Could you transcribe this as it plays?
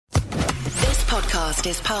podcast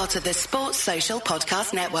is part of the Sports Social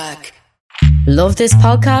Podcast Network. Love this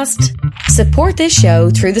podcast? Support this show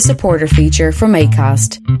through the supporter feature from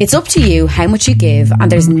Acast. It's up to you how much you give and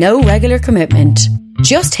there's no regular commitment.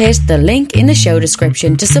 Just hit the link in the show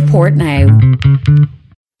description to support now.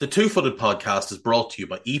 The Two Footed Podcast is brought to you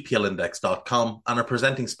by EPLindex.com and our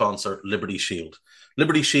presenting sponsor, Liberty Shield.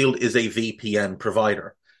 Liberty Shield is a VPN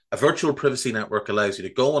provider. A virtual privacy network allows you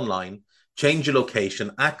to go online, change your location,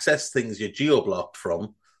 access things you're geo-blocked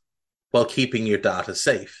from, while keeping your data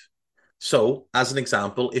safe. So, as an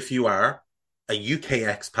example, if you are a UK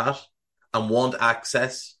expat and want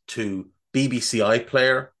access to BBC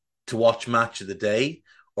iPlayer to watch Match of the Day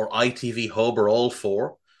or ITV Hub or all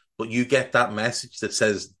four, but you get that message that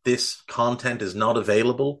says this content is not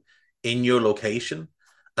available in your location,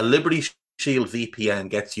 a Liberty Shield VPN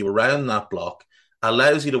gets you around that block,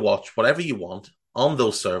 allows you to watch whatever you want on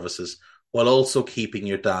those services while also keeping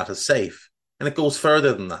your data safe. And it goes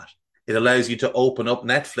further than that. It allows you to open up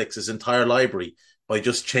Netflix's entire library by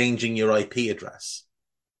just changing your IP address.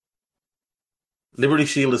 Liberty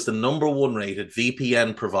Shield is the #1 rated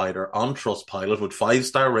VPN provider on Trustpilot with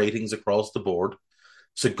 5-star ratings across the board.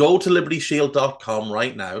 So go to libertyshield.com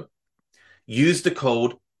right now, use the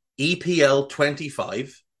code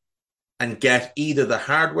EPL25 and get either the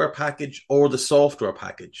hardware package or the software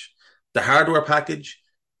package. The hardware package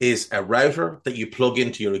is a router that you plug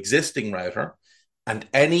into your existing router, and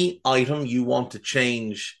any item you want to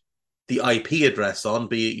change the IP address on,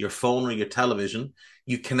 be it your phone or your television,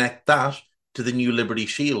 you connect that to the new Liberty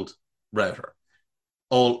Shield router.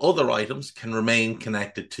 All other items can remain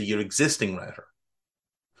connected to your existing router.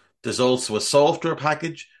 There's also a software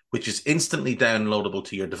package which is instantly downloadable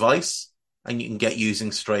to your device and you can get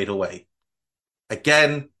using straight away.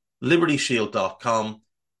 Again, libertyshield.com,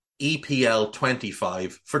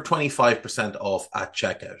 EPL25 for 25% off at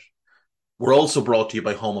checkout. We're also brought to you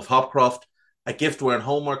by Home of Hopcroft, a giftware and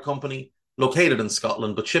homeware company located in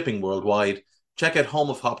Scotland but shipping worldwide. Check out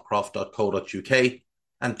homeofhopcroft.co.uk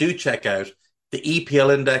and do check out the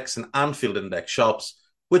EPL Index and Anfield Index shops,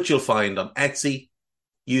 which you'll find on Etsy.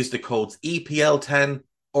 Use the codes EPL10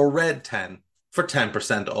 or RED10 for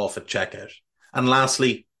 10% off at checkout. And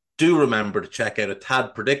lastly, do remember to check out A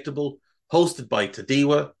Tad Predictable, hosted by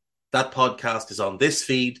Tadiwa. That podcast is on this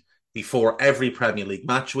feed before every Premier League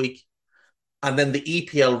match week. And then the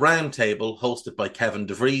EPL Roundtable, hosted by Kevin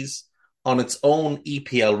DeVries, on its own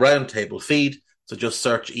EPL Roundtable feed. So just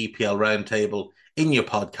search EPL Roundtable in your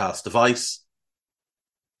podcast device.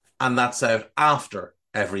 And that's out after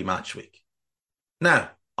every match week.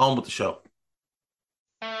 Now, on with the show.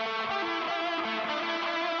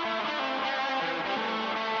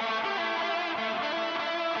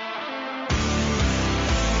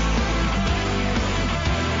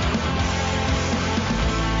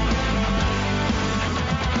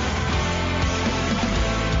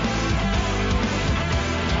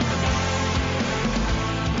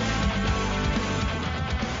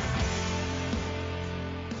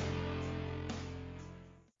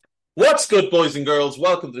 What's good, boys and girls?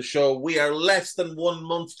 Welcome to the show. We are less than 1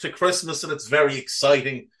 month to Christmas and it's very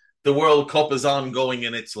exciting. The World Cup is ongoing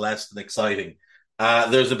and it's less than exciting.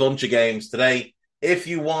 There's a bunch of games today. If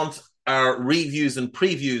you want our reviews and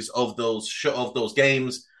previews of those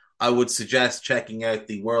games, I would suggest checking out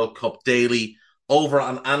the World Cup Daily over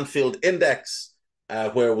on Anfield Index,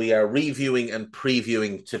 where we are reviewing and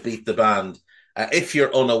previewing To Beat the Band. If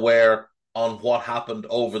you're unaware on what happened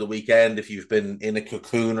over the weekend, if you've been in a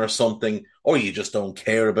cocoon or something, or you just don't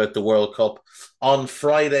care about the World Cup. On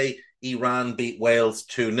Friday, Iran beat Wales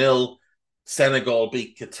 2-0. Senegal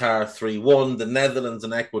beat Qatar 3-1. The Netherlands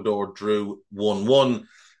and Ecuador drew 1-1.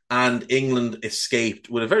 And England escaped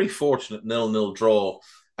with a very fortunate 0-0 draw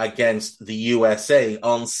against the USA.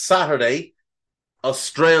 On Saturday,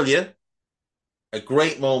 Australia, a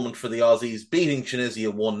great moment for the Aussies, beating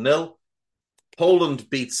Tunisia 1-0. Poland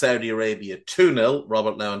beat Saudi Arabia 2-0.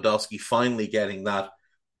 Robert Lewandowski finally getting that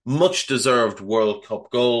much-deserved World Cup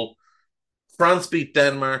goal. France beat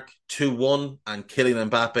Denmark 2-1, and Kylian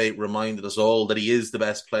Mbappe reminded us all that he is the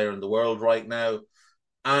best player in the world right now.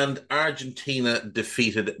 And Argentina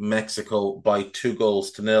defeated Mexico by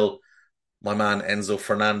 2-0. My man Enzo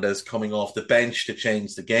Fernandez coming off the bench to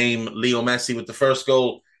change the game. Leo Messi with the first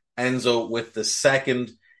goal, Enzo with the second.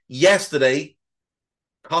 Yesterday,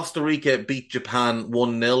 Costa Rica beat Japan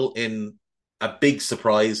 1-0 in a big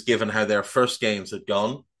surprise given how their first games had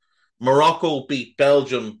gone. Morocco beat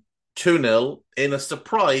Belgium 2-0 in a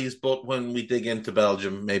surprise, but when we dig into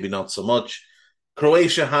Belgium, maybe not so much.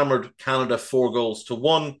 Croatia hammered Canada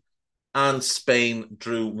 4-1, and Spain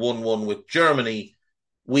drew 1-1 with Germany.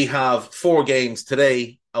 We have 4 games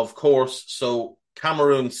today, of course. So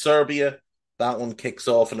Cameroon, Serbia, that one kicks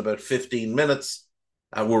off in about 15 minutes.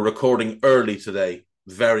 And we're recording early today,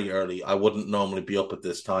 very early. I wouldn't normally be up at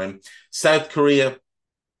this time. South Korea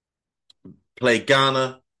play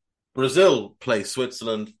Ghana. Brazil play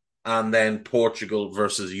Switzerland. And then Portugal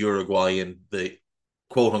versus Uruguay in the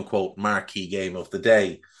quote-unquote marquee game of the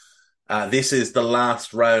day. This is the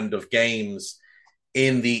last round of games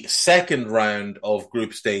in the second round of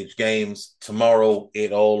group stage games. Tomorrow,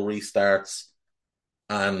 it all restarts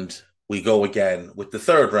and we go again with the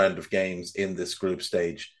third round of games in this group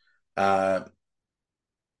stage. The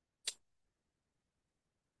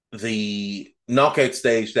knockout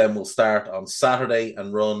stage then will start on Saturday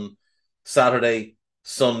and run Saturday,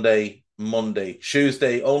 Sunday, Monday,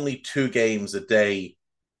 Tuesday. Only 2 games a day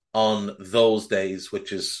on those days,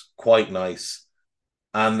 which is quite nice.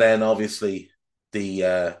 And then obviously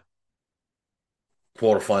the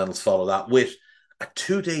quarterfinals follow that with a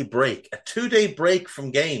 2-day break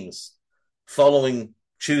from games following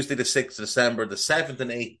Tuesday the 6th of December, the 7th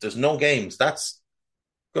and 8th. There's no games. That's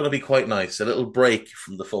going to be quite nice. A little break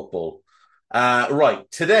from the football. Right.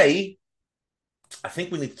 Today, I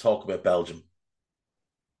think we need to talk about Belgium.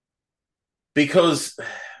 Because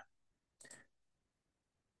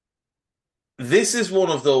this is one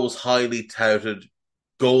of those highly touted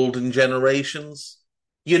golden generations.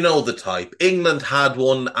 You know the type. England had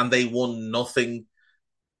one and they won nothing.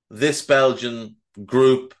 This Belgian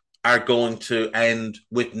group are going to end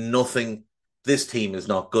with nothing. This team is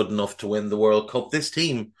not good enough to win the World Cup. This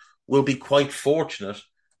team will be quite fortunate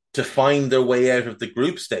to find their way out of the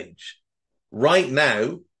group stage. Right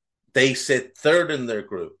now, they sit third in their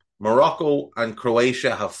group. Morocco and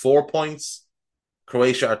Croatia have 4 points.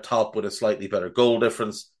 Croatia are top with a slightly better goal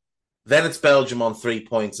difference. Then it's Belgium on 3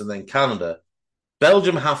 points and then Canada.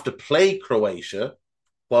 Belgium have to play Croatia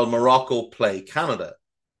while Morocco play Canada.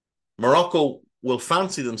 Morocco will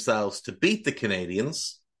fancy themselves to beat the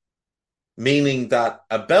Canadians, meaning that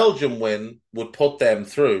a Belgium win would put them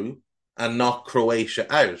through and knock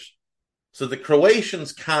Croatia out. So the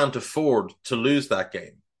Croatians can't afford to lose that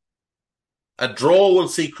game. A draw will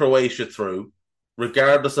see Croatia through,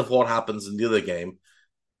 regardless of what happens in the other game.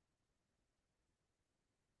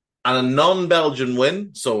 And a non-Belgian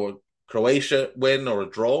win, so a Croatia win or a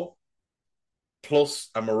draw, plus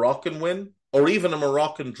a Moroccan win, or even a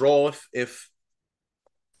Moroccan draw if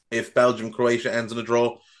Belgium-Croatia ends in a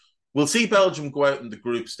draw, we'll see Belgium go out in the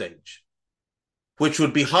group stage, which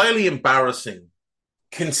would be highly embarrassing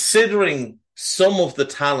considering some of the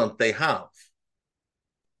talent they have.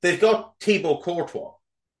 They've got Thibaut Courtois.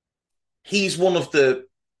 He's one of the,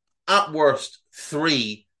 at worst,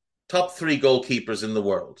 top three goalkeepers in the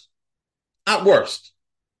world. At worst.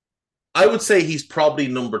 I would say he's probably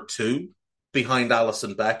number 2 behind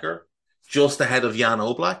Alisson Becker, just ahead of Jan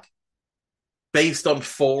Oblak, based on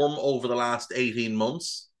form over the last 18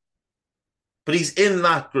 months. But he's in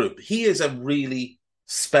that group. He is a really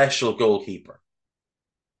special goalkeeper.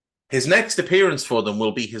 His next appearance for them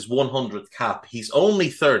will be his 100th cap. He's only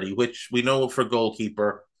 30, which we know for a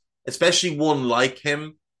goalkeeper, especially one like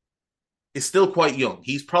him, is still quite young.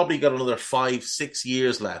 He's probably got another 5-6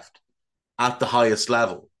 years left at the highest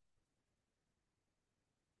level.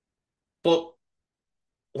 But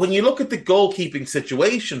when you look at the goalkeeping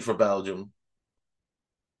situation for Belgium,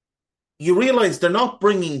 you realise they're not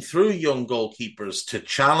bringing through young goalkeepers to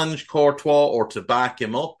challenge Courtois or to back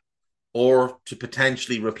him up or to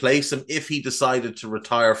potentially replace him if he decided to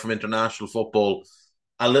retire from international football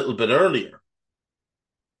a little bit earlier.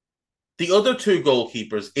 The other 2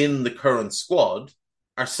 goalkeepers in the current squad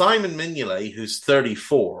are Simon Mignolet, who's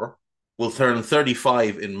 34, will turn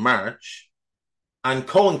 35 in March, and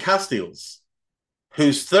Koen Casteels,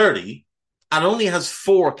 who's 30 and only has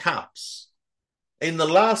 4 caps. In the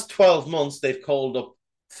last 12 months, they've called up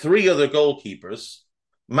 3 other goalkeepers.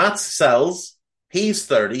 Mats Sells, he's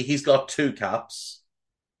 30, he's got 2 caps.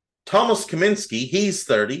 Thomas Kaminski, he's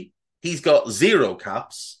 30, he's got 0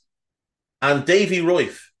 caps. And Davy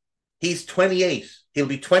Royf, he's 28, he'll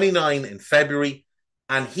be 29 in February,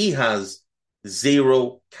 and he has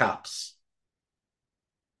 0 caps.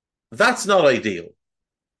 That's not ideal.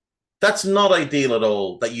 That's not ideal at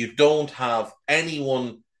all, that you don't have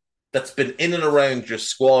anyone that's been in and around your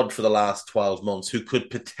squad for the last 12 months who could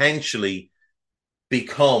potentially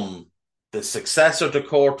become the successor to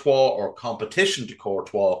Courtois or competition to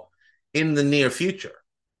Courtois in the near future.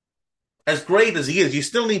 As great as he is, you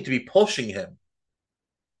still need to be pushing him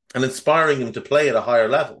and inspiring him to play at a higher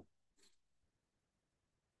level.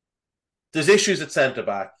 There's issues at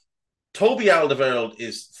centre-back. Toby Alderweireld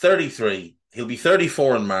is 33. He'll be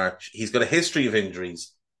 34 in March. He's got a history of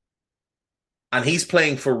injuries. and he's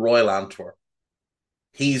playing for Royal Antwerp.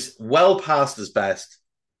 He's well past his best,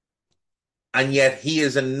 and yet he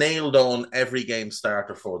is a nailed-on every game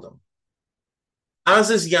starter for them. As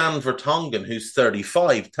is Jan Vertonghen, who's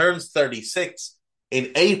 35, turns 36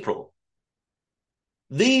 in April.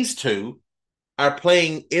 These two are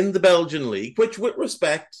playing in the Belgian league, which, with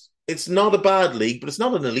respect, it's not a bad league, but it's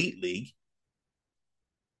not an elite league.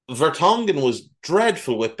 Vertonghen was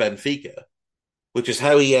dreadful with Benfica, which is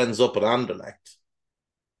how he ends up at Anderlecht.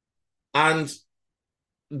 And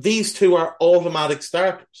these two are automatic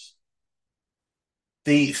starters.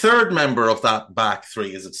 The third member of that back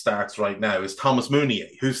three, as it starts right now, is Thomas Meunier,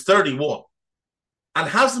 who's 31 and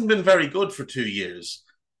hasn't been very good for 2 years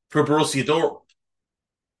for Borussia Dortmund.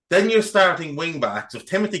 Then you're starting wing-backs of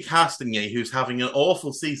Timothy Castagne, who's having an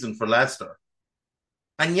awful season for Leicester,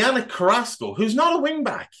 and Yannick Carrasco, who's not a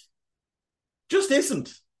wing-back. Just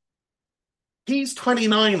isn't. He's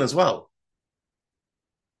 29 as well.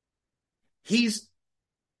 He's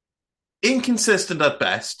inconsistent at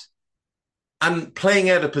best and playing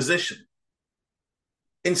out of position.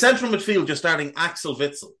 In central midfield, you're starting Axel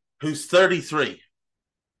Witsel, who's 33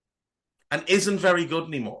 and isn't very good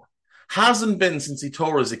anymore. Hasn't been since he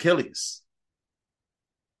tore his Achilles.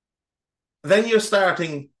 Then you're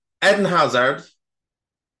starting Eden Hazard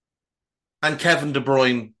and Kevin De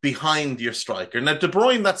Bruyne behind your striker. Now, De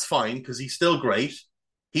Bruyne, that's fine because he's still great.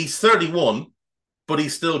 He's 31, but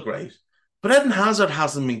he's still great. But Eden Hazard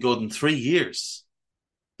hasn't been good in 3 years.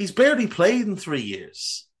 He's barely played in 3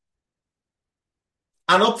 years.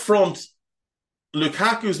 And up front,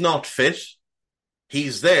 Lukaku's not fit.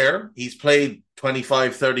 He's there. He's played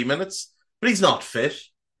 25, 30 minutes, but he's not fit.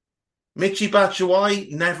 Michy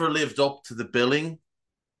Batshuayi never lived up to the billing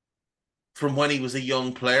from when he was a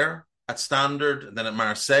young player at Standard and then at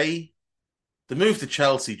Marseille. The move to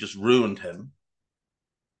Chelsea just ruined him.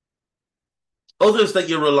 Others that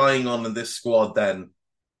you're relying on in this squad then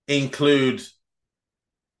include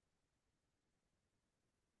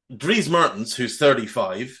Dries Mertens, who's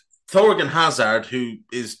 35, Thorgan Hazard, who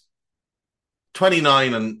is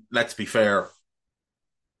 29 and, let's be fair,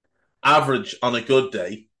 average on a good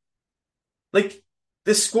day. Like,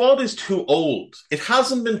 this squad is too old. It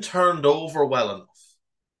hasn't been turned over well enough.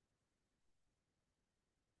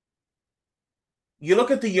 You look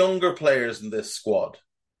at the younger players in this squad.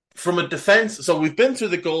 From a defence, so we've been through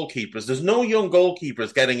the goalkeepers. There's no young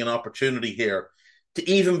goalkeepers getting an opportunity here to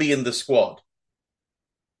even be in the squad.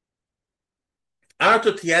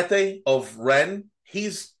 Arthur Thiete of Rennes,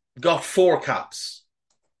 he's got 4 caps.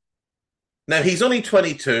 Now, he's only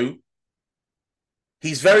 22.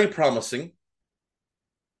 He's very promising.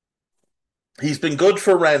 He's been good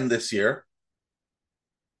for Rennes this year.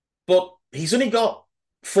 But he's only got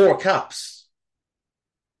 4 caps.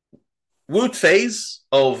 Wout Faes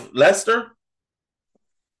of Leicester,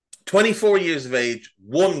 24 years of age,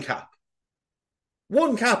 1 cap.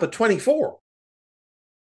 1 cap at 24.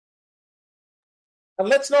 And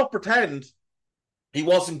let's not pretend he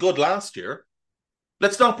wasn't good last year.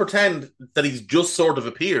 Let's not pretend that he's just sort of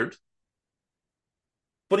appeared.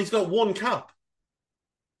 But he's got 1 cap.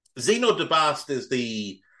 Zeno de Bast is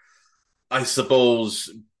the, I suppose,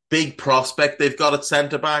 big prospect they've got at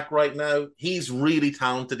centre-back right now. He's really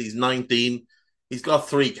talented. He's 19. He's got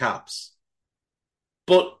 3 caps.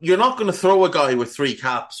 But you're not going to throw a guy with 3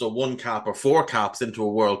 caps or 1 cap or 4 caps into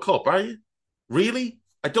a World Cup, are you? Really?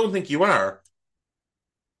 I don't think you are.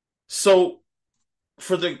 So,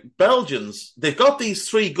 for the Belgians, they've got these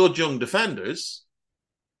 3 good young defenders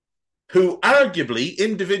who arguably,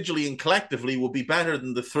 individually and collectively, will be better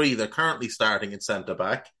than the 3 they're currently starting at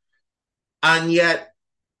centre-back. And yet,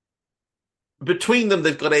 between them,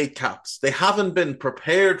 they've got 8 caps. They haven't been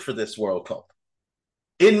prepared for this World Cup.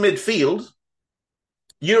 In midfield,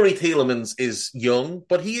 Yuri Tielemans is young,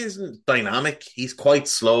 but he isn't dynamic. He's quite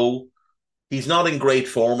slow. He's not in great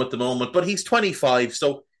form at the moment, but he's 25,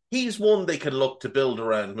 so he's one they can look to build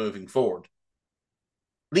around moving forward.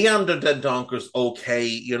 Leander Den Donker's okay.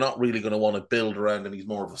 You're not really going to want to build around him. He's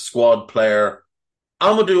more of a squad player.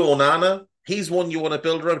 Amadou Onana, he's one you want to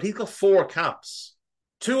build around. He's got 4 caps.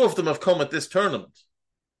 2 of them have come at this tournament.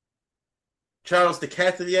 Charles de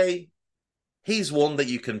Ketelaere, he's one that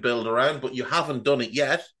you can build around, but you haven't done it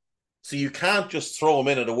yet. So you can't just throw him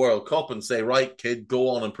in at a World Cup and say, right, kid, go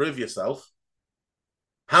on and prove yourself.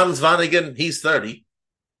 Hans Vanaken, he's 30.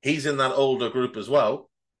 He's in that older group as well.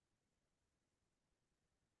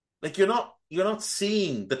 Like, you're not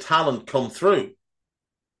seeing the talent come through.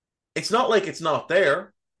 It's not like it's not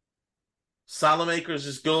there. Salamakers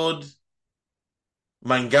is good.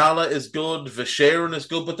 Mangala is good. Verscheren is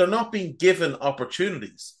good, but they're not being given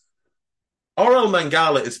opportunities. Aurel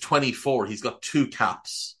Mangala is 24. He's got 2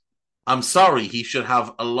 caps. I'm sorry, he should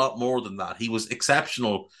have a lot more than that. He was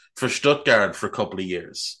exceptional for Stuttgart for a couple of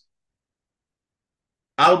years.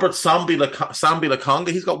 Albert Sambi Lokonga,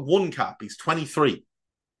 he's got 1 cap. He's 23.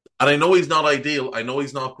 And I know he's not ideal. I know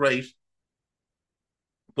he's not great.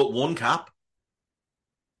 But 1 cap.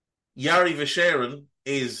 Yari Visharin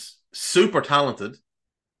is super talented.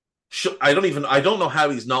 I don't know how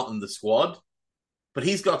he's not in the squad, but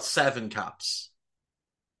he's got 7 caps.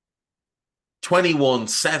 21,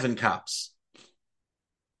 7 caps.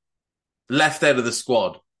 Left out of the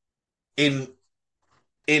squad. In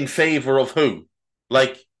favour of who?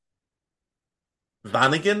 Like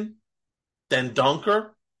Vanaken? Den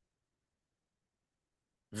Donker?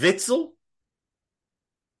 Witsel?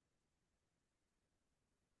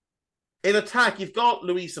 In attack, you've got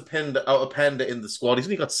Luis Openda in the squad. He's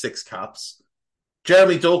only got 6 caps.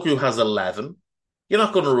 Jeremy Doku has 11. You're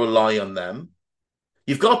not going to rely on them.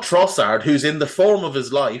 You've got Trossard, who's in the form of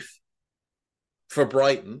his life for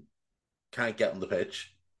Brighton. Can't get on the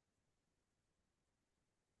pitch.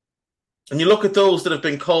 And you look at those that have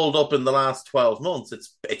been called up in the last 12 months.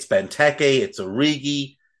 It's Benteke, it's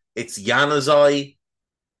Origi, it's Januzaj.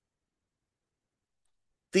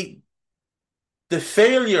 The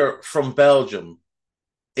failure from Belgium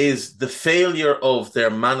is the failure of their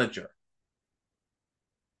manager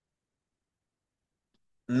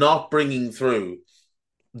not bringing through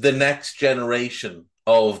the next generation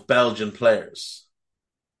of Belgian players.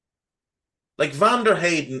 Like Van der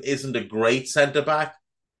Heyden isn't a great centre-back,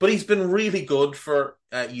 but he's been really good for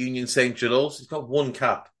Union Saint-Gilloise. He's got 1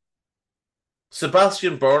 cap.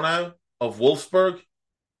 Sebastian Bernau of Wolfsburg,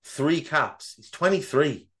 3 caps. He's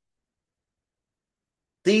 23.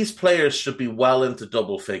 These players should be well into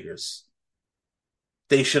double figures.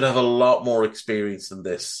 They should have a lot more experience than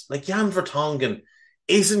this. Like Jan Vertonghen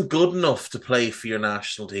isn't good enough to play for your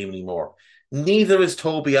national team anymore. Neither is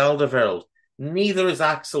Toby Alderweireld. Neither is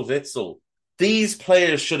Axel Witsel. These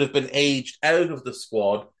players should have been aged out of the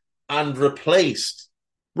squad and replaced.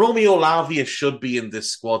 Romeo Lavia should be in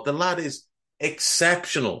this squad. The lad is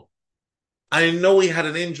exceptional. I know he had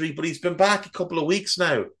an injury, but he's been back a couple of weeks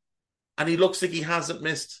now. And he looks like he hasn't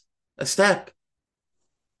missed a step.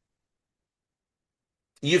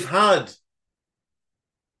 You've had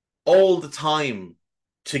all the time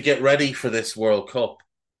to get ready for this World Cup.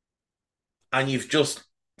 And you've just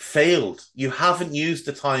failed. You haven't used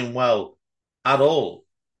the time well at all.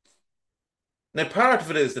 Now, part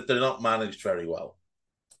of it is that they're not managed very well.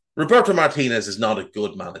 Roberto Martinez is not a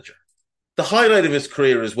good manager. The highlight of his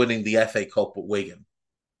career is winning the FA Cup with Wigan.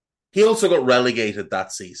 He also got relegated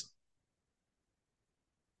that season.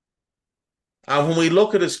 And when we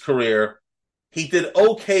look at his career, he did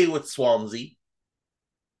okay with Swansea,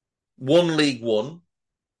 won League One,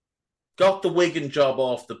 got the Wigan job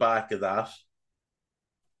off the back of that,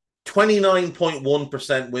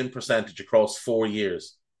 29.1% win percentage across 4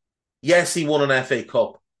 years. Yes, he won an FA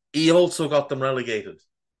Cup. He also got them relegated.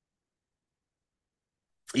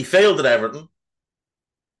 He failed at Everton,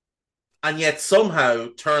 and yet somehow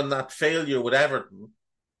turned that failure with Everton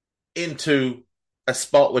into a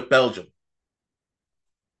spot with Belgium.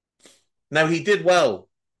 Now, he did well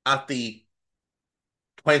at the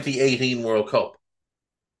 2018 World Cup.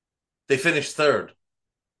 They finished 3rd.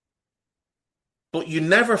 But you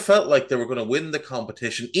never felt like they were going to win the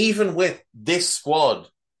competition, even with this squad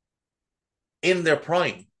in their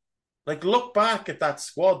prime. Like, look back at that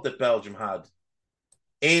squad that Belgium had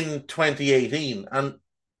in 2018, and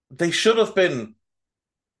they should have been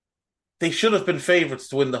favourites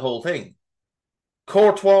to win the whole thing.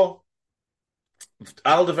 Courtois,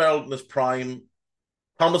 Alderweireld in his prime,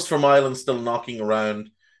 Thomas Vermaelen still knocking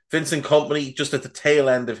around, Vincent Kompany just at the tail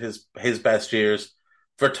end of his best years,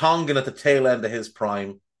 Vertonghen at the tail end of his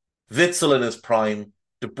prime, Witsel in his prime,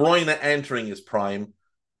 De Bruyne entering his prime,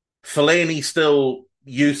 Fellaini still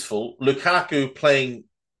useful, Lukaku playing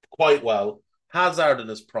quite well, Hazard in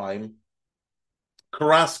his prime,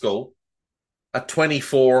 Carrasco at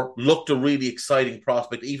 24 looked a really exciting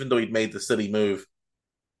prospect, even though he'd made the silly move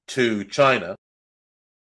to China.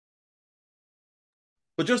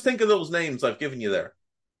 But just think of those names I've given you there.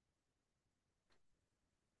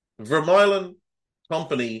 Vermaelen,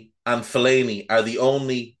 Kompany, and Fellaini are the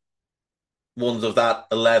only ones of that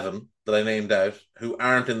 11 that I named out who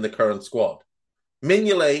aren't in the current squad.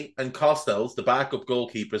 Mignolet and Costells, the backup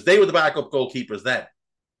goalkeepers, they were the backup goalkeepers then.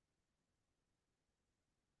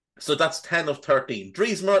 So that's 10 of 13.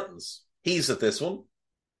 Dries Mertens, he's at this one.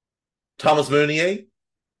 Thomas Meunier,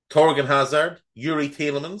 Torgan Hazard, Yuri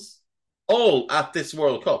Tielemans, all at this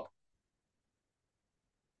World Cup.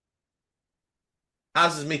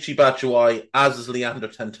 as is Michi Batshuayi, as is Leander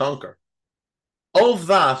Tendulkar. Of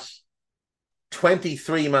that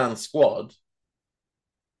 23-man squad,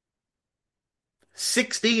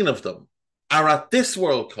 16 of them are at this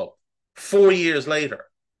World Cup 4 years later.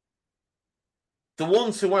 The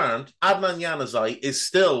ones who aren't, Adnan Januzaj is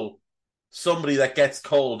still somebody that gets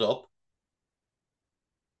called up.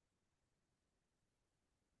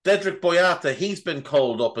 Dedryck Boyata, he's been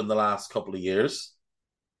called up in the last couple of years.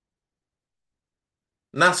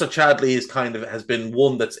 Nacer Chadli has been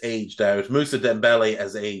one that's aged out. Moussa Dembele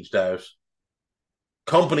has aged out.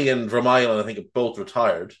 Kompany and Vermaelen, I think, have both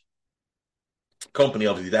retired. Kompany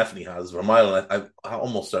obviously definitely has. Vermaelen, I'm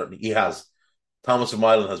almost certain he has. Thomas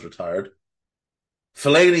Vermaelen has retired.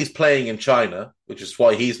 Fellaini's playing in China, which is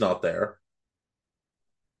why he's not there.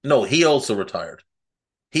 No, he also retired.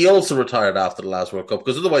 He also retired after the last World Cup,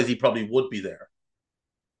 because otherwise he probably would be there.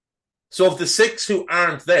 So of the 6 who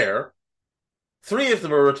aren't there, 3 of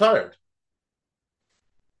them are retired.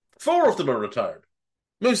 4 of them are retired.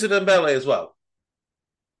 Moussa Dembele as well.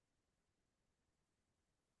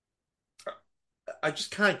 I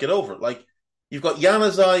just can't get over it. Like, you've got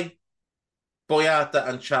Januzaj, Boyata,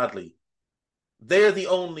 and Chadli. They're the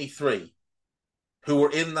only 3 who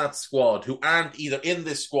were in that squad who aren't either in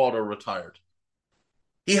this squad or retired.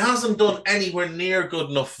 He hasn't done anywhere near good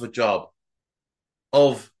enough of a job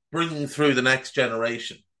of bringing through the next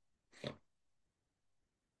generation.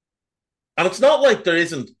 And it's not like there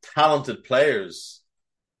isn't talented players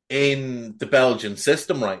in the Belgian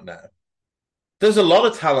system right now. There's a lot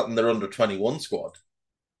of talent in their under-21 squad.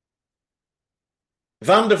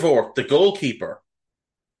 Van der Voort, the goalkeeper,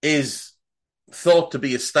 is thought to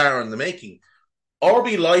be a star in the making.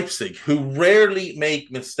 RB Leipzig, who rarely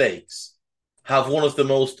make mistakes, have one of the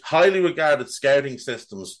most highly regarded scouting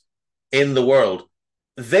systems in the world.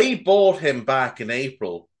 They bought him back in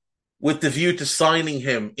April with the view to signing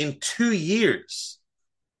him in 2 years.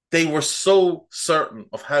 They were so certain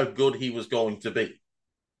of how good he was going to be.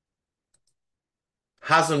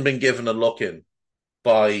 Hasn't been given a look in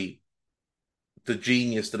by the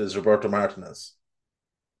genius that is Roberto Martinez.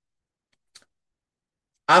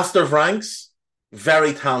 Astor Franks,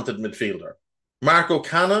 very talented midfielder. Marco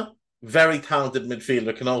Canna, very talented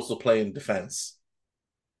midfielder, can also play in defence.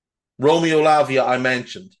 Romeo Lavia, I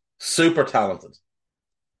mentioned, super talented.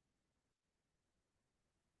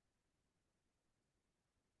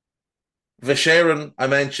 Verscheren, I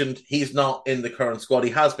mentioned, he's not in the current squad. He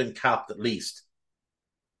has been capped at least.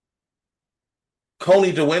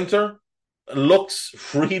 Coney de Winter looks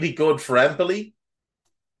really good for Empoli.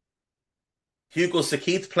 Hugo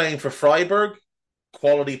Sakic playing for Freiburg,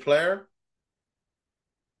 quality player.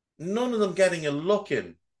 None of them getting a look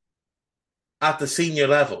in at the senior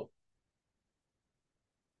level.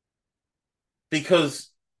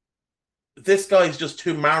 Because this guy's just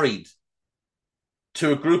too married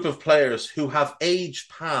to a group of players who have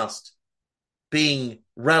aged past being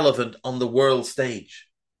relevant on the world stage.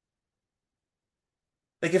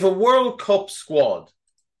 Like, if a World Cup squad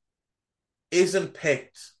isn't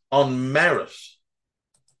picked on merit,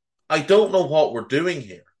 I don't know what we're doing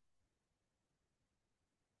here.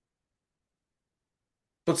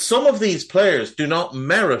 But some of these players do not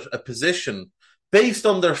merit a position based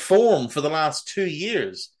on their form for the last 2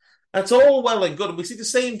 years. And it's all well and good. We see the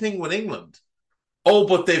same thing with England. Oh,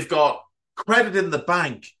 but they've got credit in the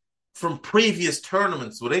bank from previous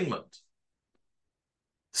tournaments with England.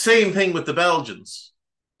 Same thing with the Belgians.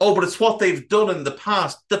 Oh, but it's what they've done in the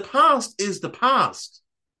past. The past is the past.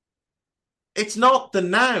 It's not the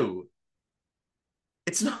now.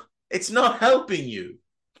 It's not helping you.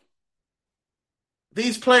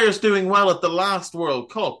 These players doing well at the last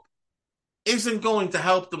World Cup isn't going to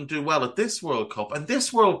help them do well at this World Cup. And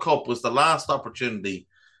this World Cup was the last opportunity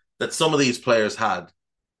that some of these players had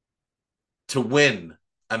to win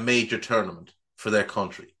a major tournament for their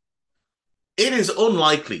country. It is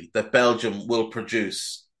unlikely that Belgium will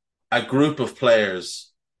produce a group of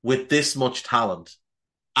players with this much talent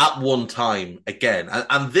at one time again.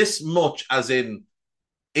 And this much as in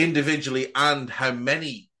individually and how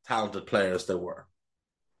many talented players there were.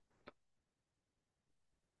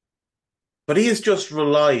 But he has just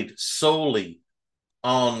relied solely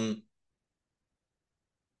on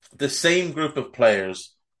the same group of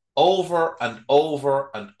players over and over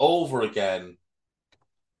and over again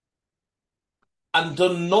and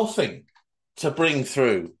done nothing to bring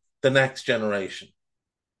through the next generation.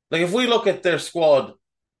 Like, if we look at their squad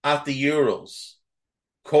at the Euros,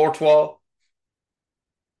 Courtois,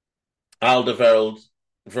 Alderweireld,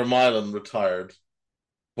 Vermaelen retired.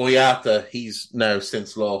 Boyata, he's now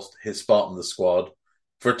since lost his spot in the squad.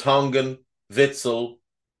 Vertonghen, Witsel,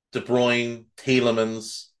 De Bruyne,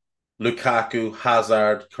 Tielemans, Lukaku,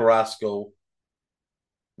 Hazard, Carrasco,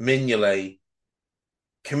 Mignolet.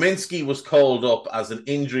 Kaminsky was called up as an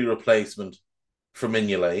injury replacement for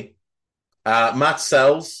Mignolet. Matt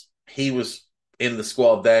Sells, he was in the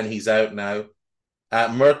squad then. He's out now.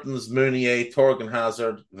 Mertens, Meunier, Torgan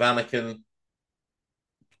Hazard, Vanaken,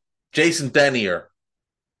 Jason Denier,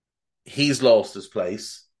 he's lost his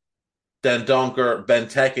place. Den Donker,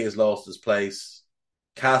 Benteke has lost his place.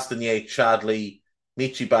 Castagnet, Chadli,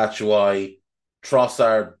 Michi Batshuayi,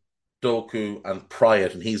 Trossard, Doku, and Pryor,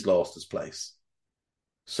 and he's lost his place.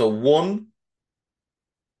 So 1,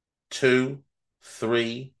 2,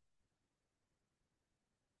 3,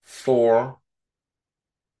 4,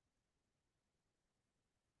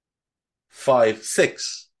 5,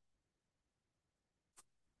 6.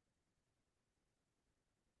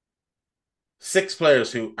 6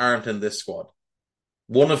 players who aren't in this squad.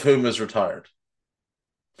 One of whom is retired.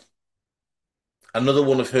 Another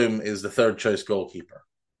one of whom is the third choice goalkeeper.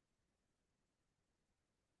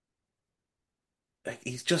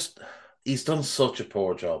 He's done such a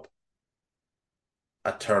poor job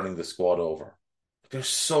at turning the squad over. There's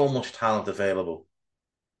so much talent available.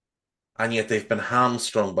 And yet they've been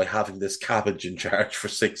hamstrung by having this cabbage in charge for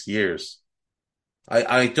 6 years.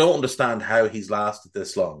 I don't understand how he's lasted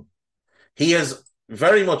this long. He has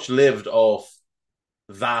very much lived off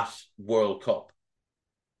that World Cup.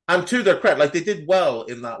 And to their credit, like, they did well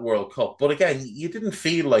in that World Cup. But again, you didn't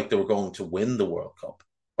feel like they were going to win the World Cup.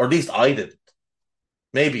 Or at least I didn't.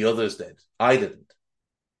 Maybe others did. I didn't.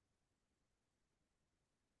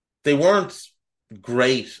 They weren't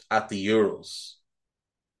great at the Euros.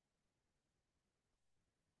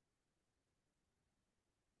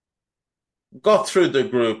 Got through the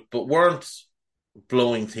group, but weren't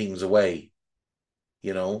blowing teams away.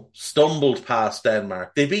 You know, stumbled past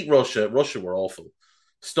Denmark. They beat Russia. Russia were awful.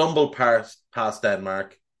 Stumbled past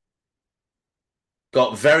Denmark.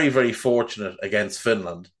 Got very, very fortunate against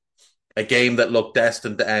Finland. A game that looked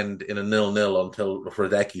destined to end in a 0-0 until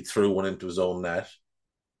Hradecky threw one into his own net.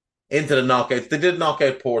 Into the knockouts. They did knock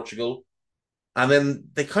out Portugal. And then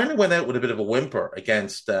they kind of went out with a bit of a whimper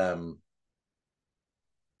against the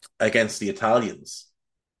Italians.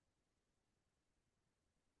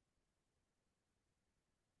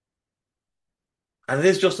 And it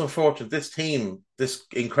is just unfortunate. This team, this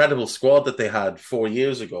incredible squad that they had 4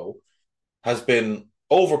 years ago, has been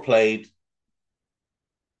overplayed,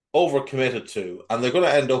 overcommitted to, and they're going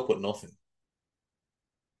to end up with nothing.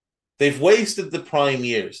 They've wasted the prime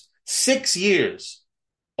years. 6 years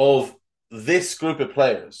of this group of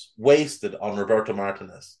players wasted on Roberto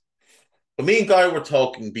Martinez. But me and Guy were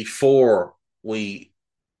talking before we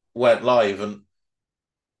went live, and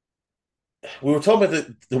we were talking about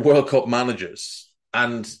the World Cup managers.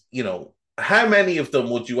 And, you know, how many of them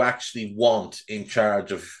would you actually want in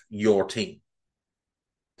charge of your team?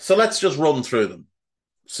 So let's just run through them.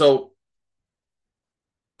 So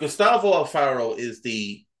Gustavo Alfaro is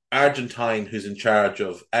the Argentine who's in charge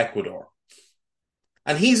of Ecuador.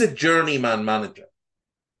 And he's a journeyman manager.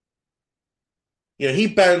 You know, he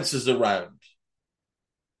bounces around.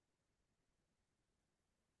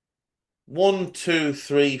 1, 2,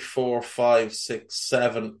 3, 4, 5, 6,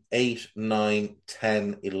 7, 8, 9,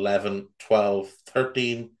 10, 11, 12,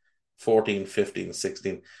 13, 14, 15,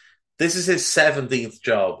 16. This is his 17th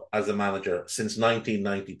job as a manager since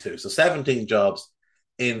 1992. So 17 jobs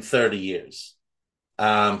in 30 years.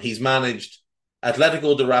 He's managed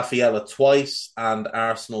Atletico de Rafaela twice and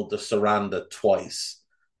Arsenal de Saranda twice.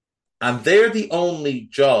 And they're the only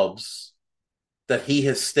jobs that he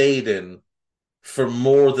has stayed in for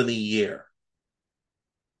more than a year.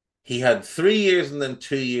 He had 3 years and then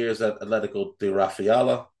 2 years at Atletico de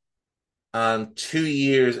Rafaela, and 2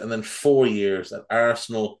 years and then 4 years at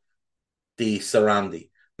Arsenal de Sarandi.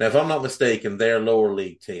 Now, if I'm not mistaken, they're lower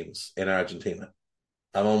league teams in Argentina.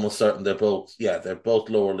 I'm almost certain they're both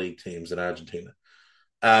lower league teams in Argentina.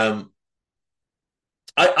 I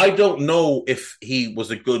don't know if he was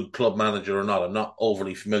a good club manager or not. I'm not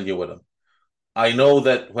overly familiar with him. I know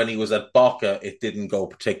that when he was at Boca, it didn't go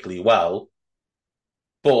particularly well.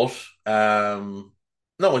 But, no,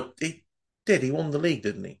 it did. He won the league,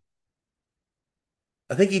 didn't he?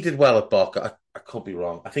 I think he did well at Boca. I could be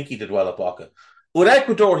wrong. I think he did well at Boca. With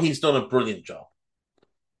Ecuador, he's done a brilliant job.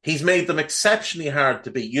 He's made them exceptionally hard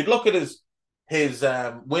to beat. You'd look at his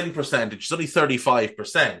win percentage. It's only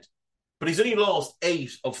 35%. But he's only lost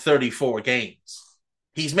 8 of 34 games.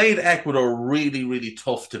 He's made Ecuador really, really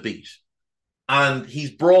tough to beat. And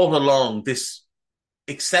he's brought along this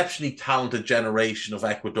exceptionally talented generation of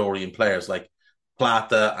Ecuadorian players like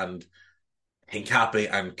Plata and Hincapié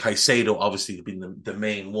and Caicedo obviously have been the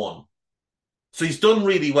main one. So he's done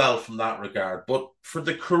really well from that regard. But for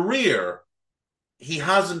the career, he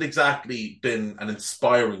hasn't exactly been an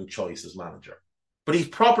inspiring choice as manager. But he's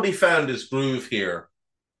properly found his groove here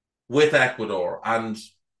with Ecuador. And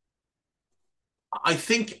I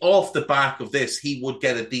think off the back of this, he would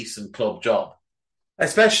get a decent club job.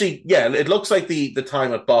 Especially, yeah, it looks like the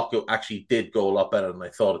time at Boca actually did go a lot better than I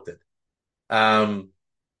thought it did.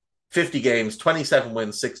 50 games, 27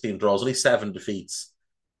 wins, 16 draws, only 7 defeats,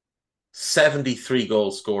 73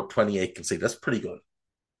 goals scored, 28 conceded. That's pretty good.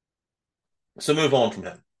 So move on from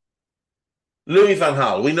him. Louis van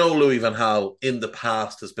Gaal. We know Louis van Gaal in the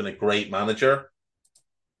past has been a great manager,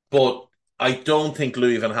 but I don't think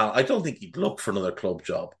Louis van Gaal, I don't think he'd look for another club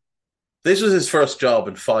job. This was his first job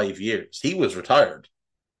in 5 years. He was retired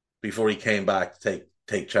before he came back to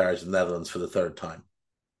take charge of the Netherlands for the third time.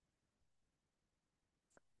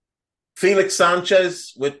 Felix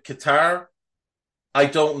Sanchez with Qatar, I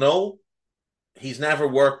don't know. He's never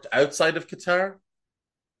worked outside of Qatar.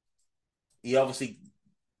 He obviously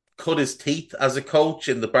cut his teeth as a coach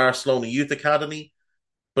in the Barcelona Youth Academy,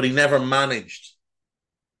 but he never managed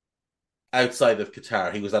outside of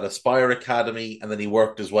Qatar. He was at Aspire Academy, and then he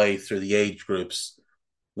worked his way through the age groups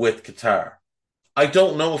with Qatar. I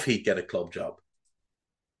don't know if he'd get a club job.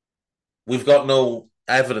 We've got no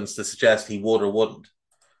evidence to suggest he would or wouldn't.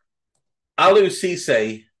 Aliou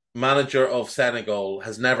Cisse, manager of Senegal,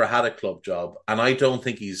 has never had a club job, and I don't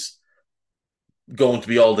think he's going to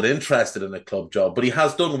be all that interested in a club job, but he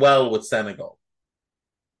has done well with Senegal.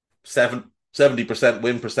 70%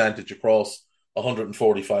 win percentage across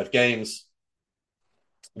 145 games,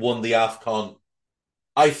 won the AFCON.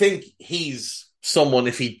 I think he's someone,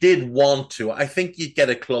 if he did want to, I think you'd get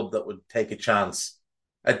a club that would take a chance,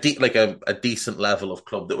 a decent level of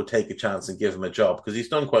club that would take a chance and give him a job, because he's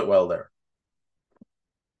done quite well there.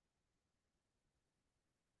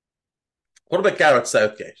 What about Gareth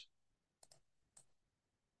Southgate?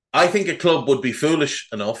 I think a club would be foolish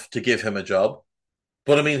enough to give him a job.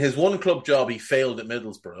 But I mean, his one club job, he failed at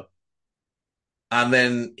Middlesbrough. And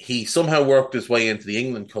then he somehow worked his way into the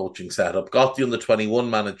England coaching setup, got the under-21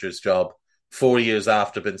 manager's job 4 years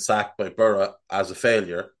after being sacked by Borough as a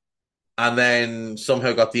failure, and then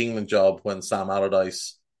somehow got the England job when Sam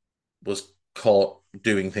Allardyce was caught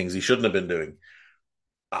doing things he shouldn't have been doing.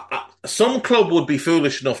 Some club would be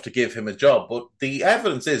foolish enough to give him a job, but the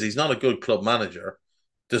evidence is he's not a good club manager.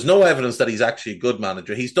 There's no evidence that he's actually a good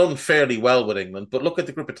manager. He's done fairly well with England, but look at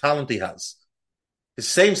the group of talent he has. It's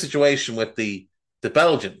the same situation with the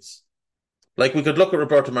Belgians. Like, we could look at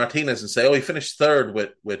Roberto Martinez and say, oh, he finished third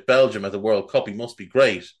with Belgium at the World Cup. He must be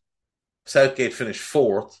great. Southgate finished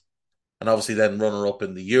fourth, and obviously then runner-up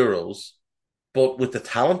in the Euros. But with the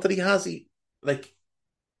talent that he has,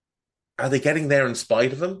 are they getting there in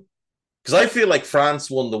spite of him? Because I feel like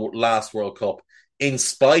France won the last World Cup in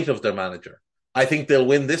spite of their manager. I think they'll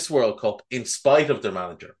win this World Cup in spite of their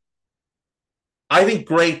manager. I think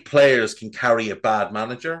great players can carry a bad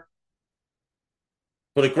manager,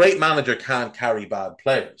 but a great manager can't carry bad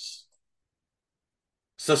players.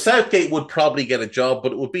 So Southgate would probably get a job,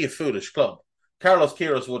 but it would be a foolish club. Carlos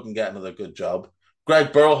Queiroz wouldn't get another good job.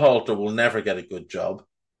 Greg Berhalter will never get a good job.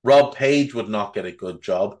 Rob Page would not get a good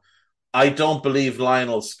job. I don't believe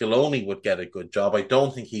Lionel Scaloni would get a good job. I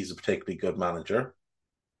don't think he's a particularly good manager.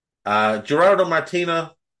 Gerardo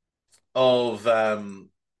Martino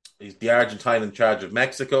he's the Argentine in charge of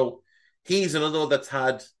Mexico. He's another that's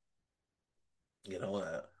had,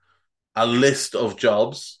 a list of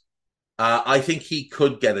jobs. I think he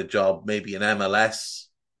could get a job maybe in MLS,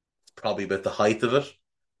 probably about the height of it,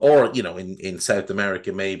 or, in South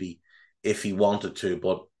America maybe if he wanted to.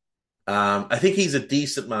 But I think he's a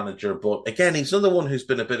decent manager. But again, he's another one who's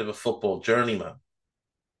been a bit of a football journeyman.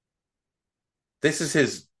 This is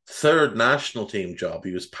his third national team job.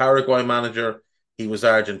 He was Paraguay manager, he was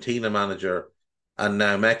Argentina manager, and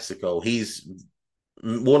now Mexico. He's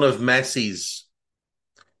one of Messi's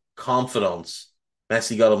confidants.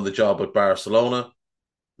 Messi got him the job with Barcelona,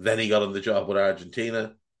 then he got him the job with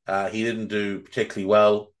Argentina. He didn't do particularly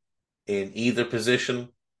well in either position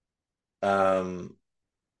on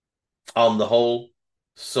the whole.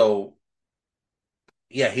 So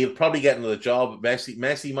yeah, he'll probably get another job.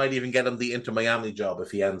 Messi might even get him the Inter Miami job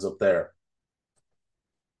if he ends up there.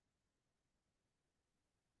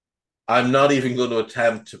 I'm not even going to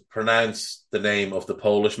attempt to pronounce the name of the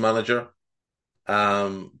Polish manager.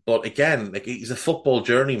 But again, he's a football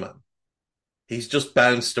journeyman. He's just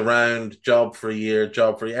bounced around job for a year.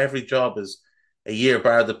 Every job is a year,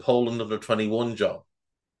 bar the Poland under-21 job.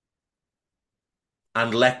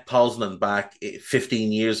 and Lech Poznan back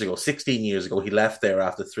 15 years ago, 16 years ago, he left there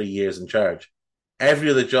after 3 years in charge. Every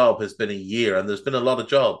other job has been a year, and there's been a lot of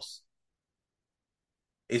jobs.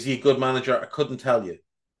 Is he a good manager? I couldn't tell you.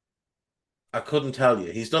 I couldn't tell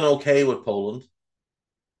you. He's done okay with Poland.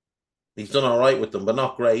 He's done all right with them, but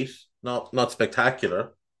not great, not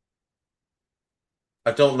spectacular.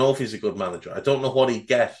 I don't know if he's a good manager. I don't know what he'd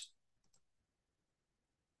get.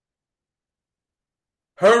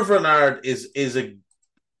 Hervé Renard is a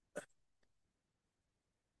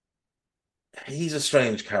he's a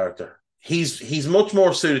strange character. He's much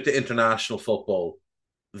more suited to international football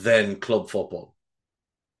than club football.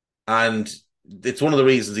 And it's one of the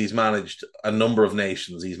reasons he's managed a number of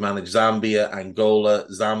nations. He's managed Zambia, Angola,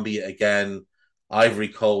 Zambia again, Ivory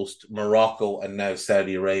Coast, Morocco, and now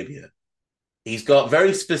Saudi Arabia. He's got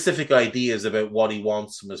very specific ideas about what he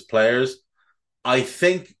wants from his players. I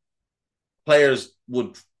think players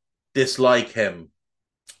would dislike him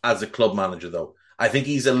as a club manager, though. I think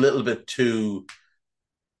he's a little bit too.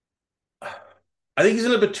 I think he's a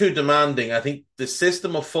little bit too demanding. I think the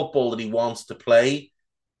system of football that he wants to play,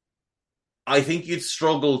 I think you'd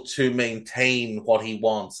struggle to maintain what he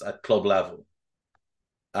wants at club level.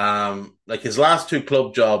 Like his last two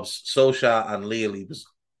club jobs, Socha and Lille, he was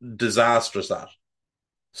disastrous at.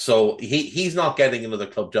 So he's not getting another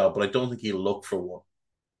club job, but I don't think he'll look for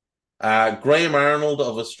one. Graham Arnold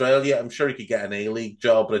of Australia, I'm sure he could get an A-League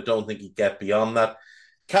job, but I don't think he'd get beyond that.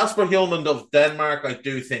 Kasper Hjulmand of Denmark, I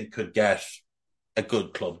do think could get a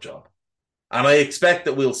good club job. And I expect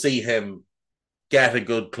that we'll see him get a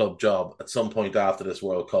good club job at some point after this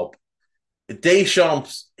World Cup.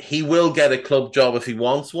 Deschamps, he will get a club job if he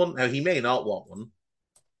wants one. Now, he may not want one.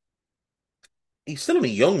 He's still only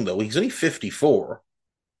young, though. He's only 54.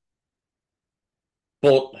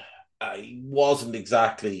 But he wasn't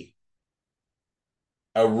exactly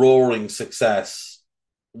a roaring success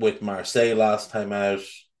with Marseille last time out.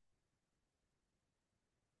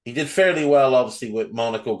 He did fairly well, obviously, with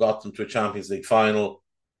Monaco, got them to a Champions League final.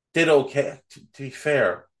 Did okay. To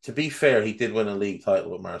be fair, he did win a league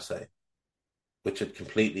title with Marseille, which had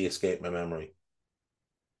completely escaped my memory.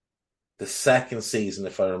 The second season,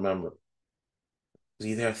 if I remember, was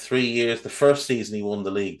he there 3 years? The first season he won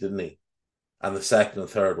the league, didn't he? And the second and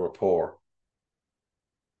third were poor.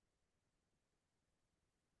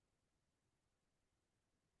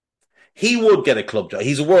 He would get a club job.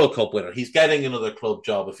 He's a World Cup winner. He's getting another club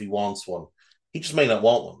job if he wants one. He just may not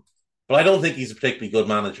want one. But I don't think he's a particularly good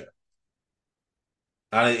manager.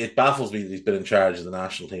 And it baffles me that he's been in charge of the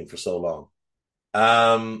national team for so long.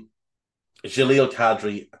 Jalil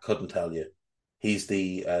Kadri, I couldn't tell you. He's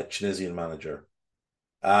the Tunisian manager.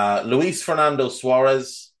 Luis Fernando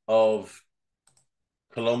Suarez of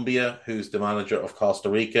Colombia, who's the manager of Costa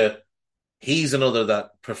Rica. He's another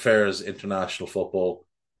that prefers international football.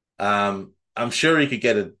 I'm sure he could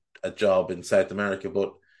get a job in South America,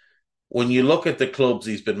 but when you look at the clubs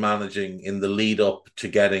he's been managing in the lead up to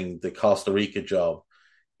getting the Costa Rica job,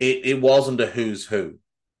 it wasn't a who's who.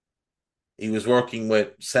 He was working with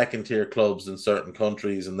second tier clubs in certain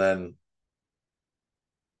countries, and then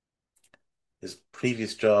his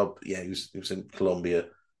previous job, he was in Colombia.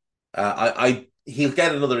 He'll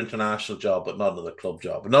get another international job, but not another club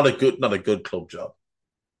job. Not a good club job.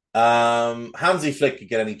 Hansi Flick could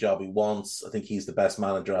get any job he wants. I think he's the best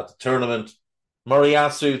manager at the tournament.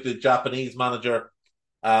 Moriyasu, the Japanese manager,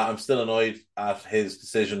 I'm still annoyed at his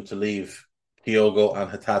decision to leave Kyogo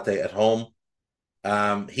and Hatate at home.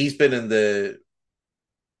 He's been in the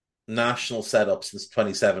national setup since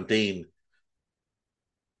 2017.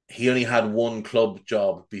 He only had one club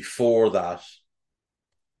job before that.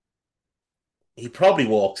 He probably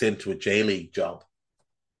walks into a J-League job.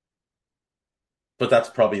 But that's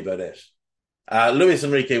probably about it. Luis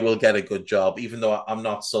Enrique will get a good job, even though I'm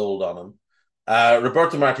not sold on him.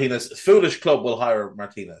 Roberto Martinez, foolish club will hire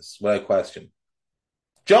Martinez, without question.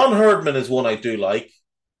 John Herdman is one I do like.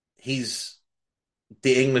 He's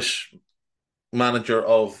the English manager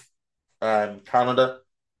of Canada.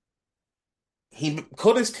 He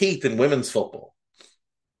cut his teeth in women's football.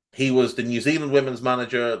 He was the New Zealand women's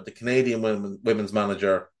manager, the Canadian women's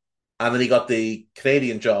manager, and then he got the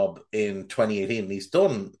Canadian job in 2018. He's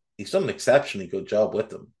done an exceptionally good job with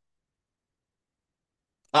them.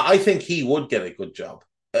 I think he would get a good job.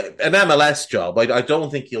 An MLS job. I don't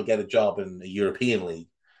think he'll get a job in a European league.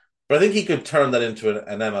 But I think he could turn that into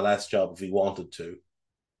an MLS job if he wanted to.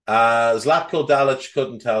 Zlatko Dalic,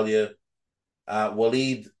 couldn't tell you.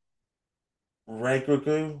 Walid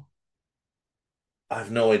Regragui, I have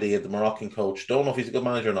no idea. The Moroccan coach. Don't know if he's a good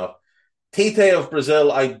manager or not. Tite of Brazil,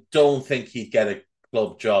 I don't think he'd get a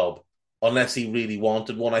club job. unless he really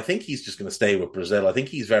wanted one. I think he's just going to stay with Brazil. I think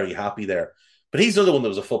he's very happy there. But he's another one that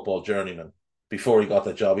was a football journeyman before he got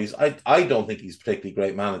that job. I don't think he's a particularly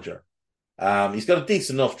great manager. He's got a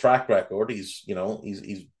decent enough track record. He's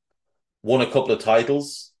won a couple of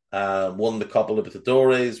titles, won the Copa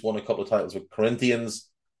Libertadores, won a couple of titles with Corinthians,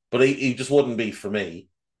 but he just wouldn't be for me.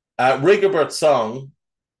 Rigobert Song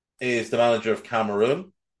is the manager of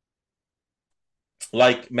Cameroon.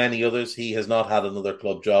 Like many others, he has not had another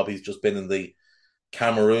club job. He's just been in the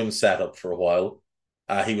Cameroon setup for a while.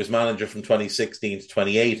 He was manager from 2016 to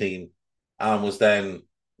 2018 and was then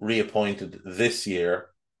reappointed this year.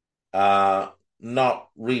 Not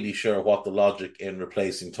really sure what the logic in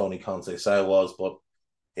replacing Tony Conceição was, but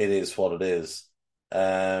it is what it is.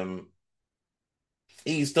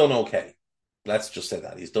 He's done okay. Let's just say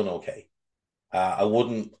that he's done okay. I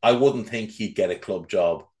wouldn't think he'd get a club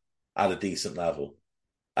job at a decent level.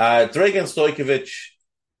 Dragan Stojkovic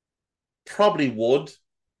probably would.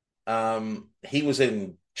 He was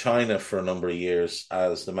in China for a number of years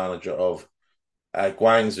as the manager of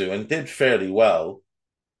Guangzhou and did fairly well.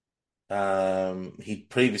 He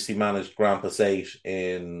previously managed Grampus 8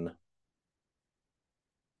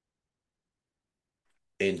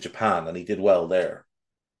 in Japan, and he did well there.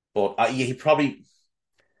 But he probably...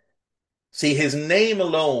 See, his name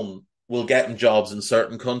alone will get him jobs in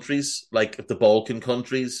certain countries, like the Balkan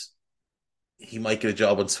countries. He might get a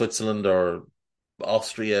job in Switzerland or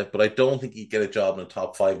Austria, but I don't think he'd get a job in a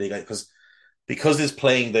top 5 league because his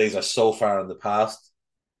playing days are so far in the past.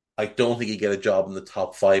 I don't think he'd get a job in the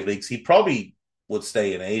top 5 leagues. He probably would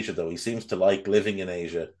stay in Asia, though. He seems to like living in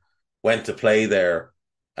Asia. Went to play there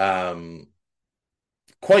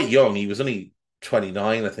quite young. He was only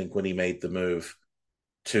 29, I think, when he made the move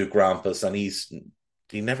to Grampus, and he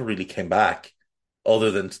never really came back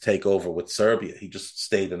other than to take over with Serbia. He just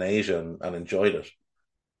stayed in Asia and enjoyed it.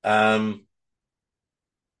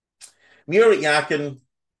 Murat Yakin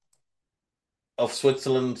of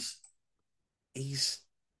Switzerland, he's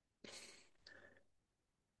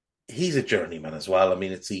a journeyman as well. I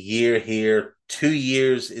mean, it's a year here. 2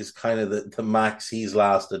 years is kind of the max he's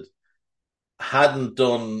lasted. Hadn't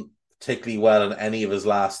done particularly well in any of his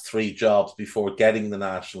last 3 jobs before getting the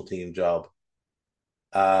national team job.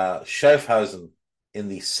 Schaffhausen in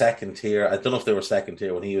the second tier. I don't know if they were second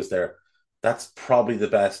tier when he was there. That's probably the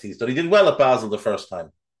best he's done. He did well at Basel the first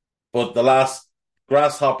time, but the last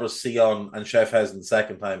Grasshoppers, Sion, and Schaffhausen the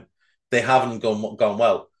second time, they haven't gone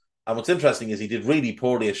well. And what's interesting is he did really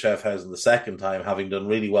poorly at Schaffhausen the second time, having done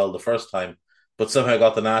really well the first time, but somehow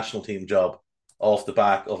got the national team job off the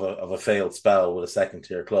back of a failed spell with a second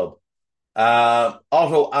tier club.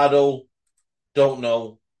 Otto Addo, don't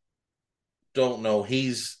know.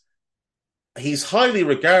 He's highly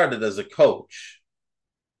regarded as a coach.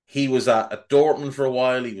 He was at Dortmund for a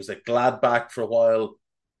while. He was at Gladbach for a while.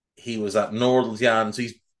 He was at Nordsjælland. So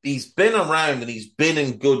he's been around and he's been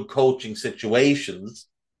in good coaching situations,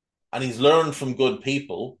 and he's learned from good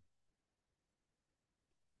people.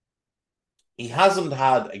 He hasn't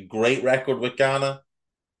had a great record with Ghana,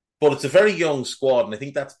 but it's a very young squad, and I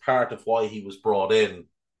think that's part of why he was brought in,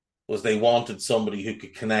 was they wanted somebody who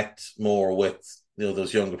could connect more with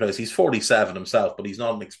those younger players. He's 47 himself, but he's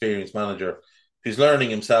not an experienced manager. He's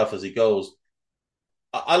learning himself as he goes.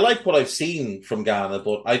 I like what I've seen from Ghana,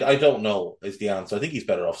 but I don't know is the answer. I think he's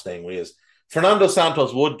better off staying where he is. Fernando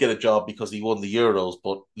Santos would get a job because he won the Euros,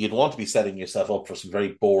 but you'd want to be setting yourself up for some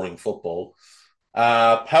very boring football.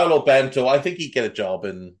 Paulo Bento, I think he'd get a job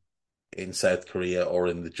in South Korea or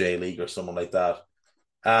in the J-League or someone like that.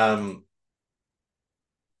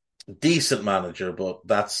 Decent manager, but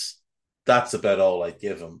that's about all I'd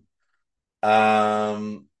give him.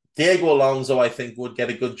 Diego Alonso, I think, would get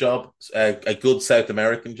a good job, a good South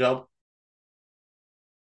American job.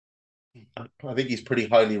 I think he's pretty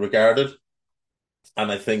highly regarded.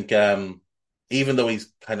 And I think even though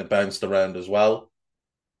he's kind of bounced around as well,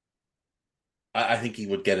 I think he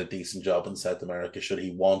would get a decent job in South America should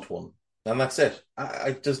he want one. And that's it.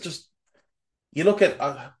 You look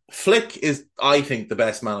at Flick is, I think, the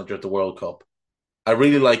best manager at the World Cup. I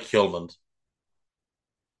really like Hjulmand.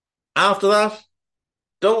 After that,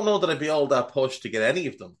 don't know that I'd be all that pushed to get any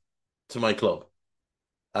of them to my club.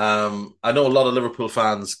 I know a lot of Liverpool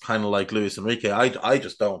fans kind of like Luis Enrique. I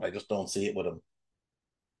just don't. I just don't see it with him.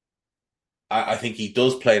 I think he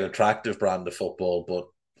does play an attractive brand of football, but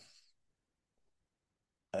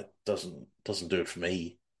it doesn't do it for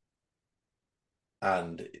me.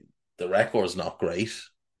 And the record's not great.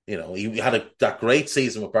 He had that great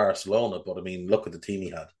season with Barcelona, but I mean, look at the team he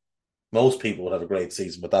had. Most people would have a great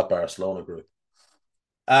season with that Barcelona group.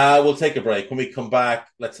 We'll take a break. When we come back,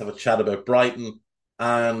 let's have a chat about Brighton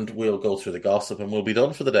and we'll go through the gossip and we'll be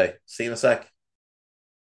done for the day. See you in a sec.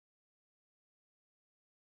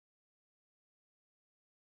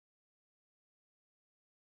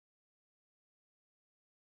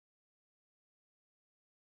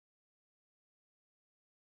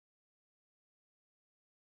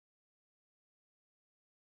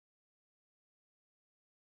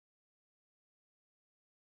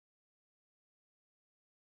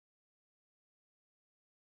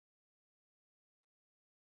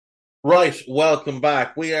 Right, welcome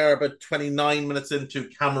back. We are about 29 minutes into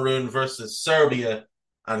Cameroon versus Serbia,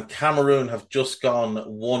 and Cameroon have just gone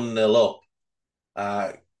 1-0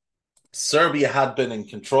 up. Serbia had been in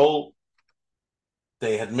control.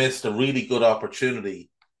 They had missed a really good opportunity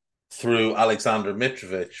through Alexander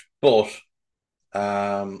Mitrovic, but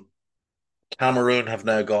Cameroon have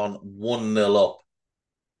now gone 1-0 up,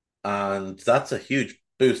 and that's a huge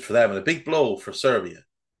boost for them and a big blow for Serbia,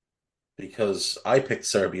 because I picked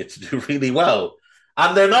Serbia to do really well,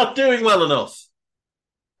 and they're not doing well enough.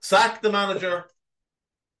 Sack the manager.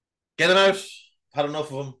 Get him out. Had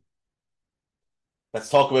enough of him. Let's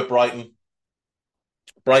talk about Brighton.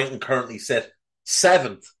 Brighton currently sit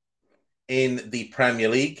 7th in the Premier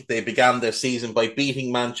League. They began their season by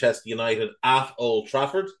beating Manchester United at Old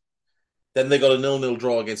Trafford. Then they got a 0-0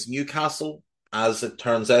 draw against Newcastle. As it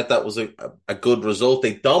turns out, that was a good result.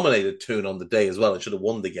 They dominated Toon on the day as well. It should have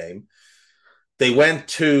won the game. They went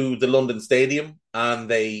to the London Stadium and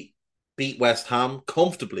they beat West Ham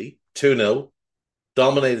comfortably, 2-0,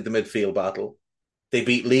 dominated the midfield battle. They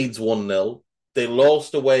beat Leeds 1-0. They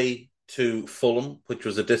lost away to Fulham, which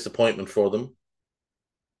was a disappointment for them.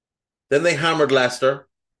 Then they hammered Leicester.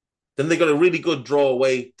 Then they got a really good draw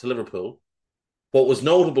away to Liverpool. What was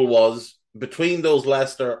notable was, between those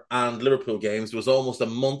Leicester and Liverpool games, there was almost a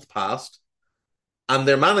month passed, and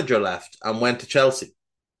their manager left and went to Chelsea.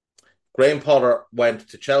 Graham Potter went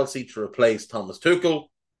to Chelsea to replace Thomas Tuchel.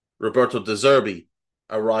 Roberto De Zerbi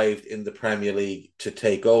arrived in the Premier League to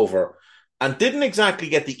take over, and didn't exactly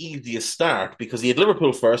get the easiest start, because he had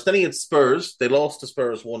Liverpool first, then he had Spurs. They lost to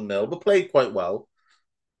Spurs 1-0, but played quite well.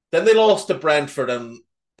 Then they lost to Brentford and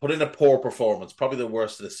put in a poor performance, probably the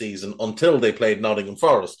worst of the season, until they played Nottingham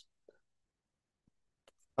Forest.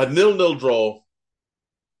 A 0-0 draw,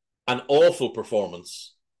 an awful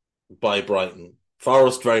performance by Brighton.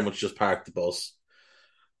 Forest very much just parked the bus.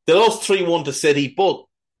 They lost 3-1 to City, but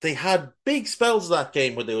they had big spells of that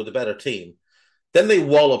game where they were the better team. Then they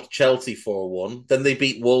walloped Chelsea 4-1. Then they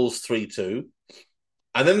beat Wolves 3-2.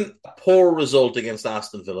 And then a poor result against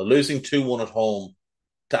Aston Villa, losing 2-1 at home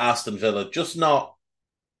to Aston Villa. Just not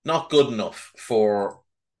good enough for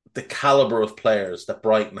the calibre of players that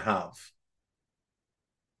Brighton have.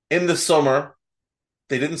 In the summer,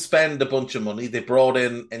 they didn't spend a bunch of money. They brought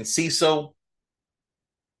in Enciso.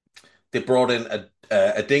 They brought in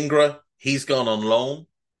Adingra. He's gone on loan.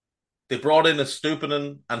 They brought in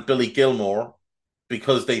Estupinan and Billy Gilmore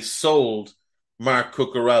because they sold Mark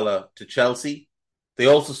Cucurella to Chelsea. They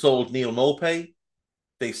also sold Neil Maupay.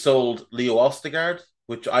 They sold Leo Ostigard,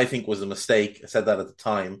 which I think was a mistake. I said that at the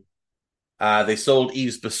time. They sold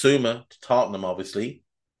Yves Bissouma to Tottenham, obviously.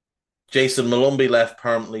 Jason Malumbi left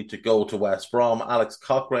permanently to go to West Brom. Alex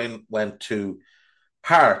Cochrane went to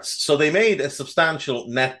Hearts. So they made a substantial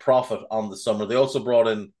net profit on the summer. They also brought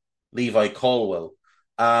in Levi Colwill.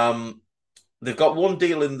 They've got one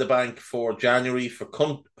deal in the bank for January for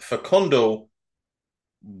Facundo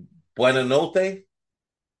Buenanote.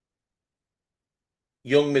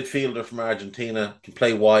 Young midfielder from Argentina, can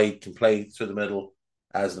play wide, can play through the middle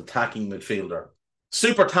as an attacking midfielder.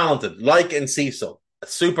 Super talented, like Enciso. A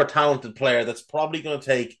super talented player that's probably going to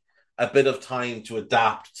take a bit of time to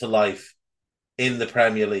adapt to life in the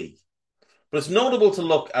Premier League. But it's notable to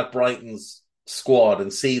look at Brighton's squad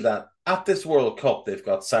and see that at this World Cup, they've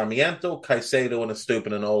got Sarmiento, Caicedo, and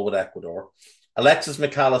Estupinan all with Ecuador, Alexis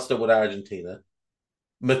McAllister with Argentina,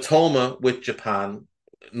 Matoma with Japan,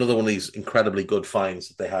 another one of these incredibly good finds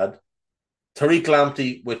that they had, Tariq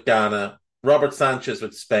Lamptey with Ghana, Robert Sanchez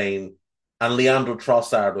with Spain, and Leandro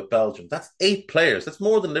Trossard with Belgium. That's 8 players. That's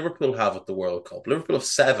more than Liverpool have at the World Cup. Liverpool have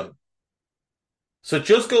 7. So it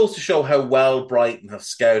just goes to show how well Brighton have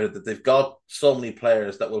scouted, that they've got so many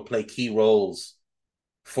players that will play key roles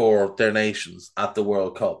for their nations at the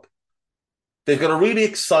World Cup. They've got a really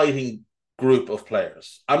exciting group of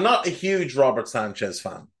players. I'm not a huge Robert Sanchez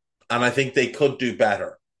fan, and I think they could do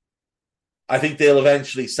better. I think they'll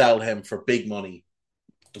eventually sell him for big money,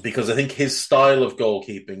 because I think his style of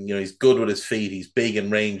goalkeeping, he's good with his feet, he's big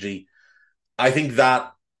and rangy. I think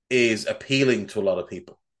that is appealing to a lot of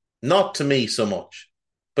people. Not to me so much.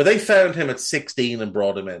 But they found him at 16 and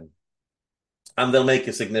brought him in. And they'll make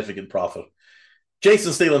a significant profit.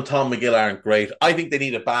 Jason Steele and Tom McGill aren't great. I think they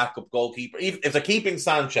need a backup goalkeeper. Even if they're keeping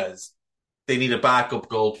Sanchez, they need a backup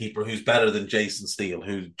goalkeeper who's better than Jason Steele,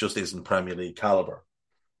 who just isn't Premier League caliber.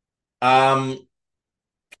 I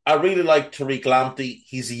really like Tariq Lamptey.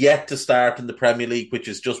 He's yet to start in the Premier League, which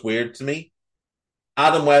is just weird to me.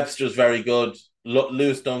 Adam Webster's very good.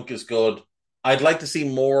 Lewis Dunk is good. I'd like to see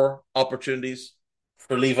more opportunities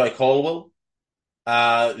for Levi Colwill.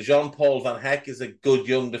 Jean-Paul Van Heck is a good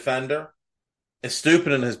young defender.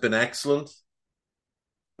 Estupinan has been excellent.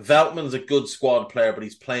 Veltman's a good squad player, but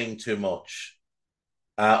he's playing too much.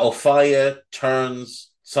 Ofaya, Turns,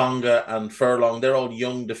 Tsonga, and Furlong, they're all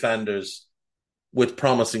young defenders with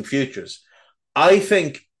promising futures. I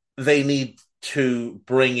think they need to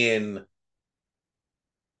bring in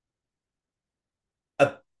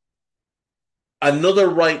another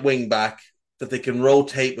right wing back that they can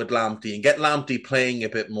rotate with Lamptey and get Lamptey playing a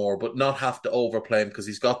bit more, but not have to overplay him because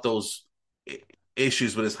he's got those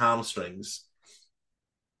issues with his hamstrings.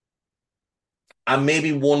 And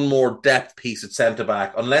maybe one more depth piece at centre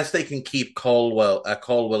back, unless they can keep Colwill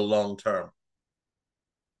long term.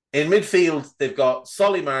 In midfield, they've got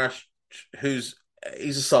Solly March, he's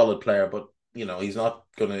a solid player, but he's not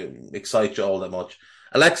going to excite you all that much.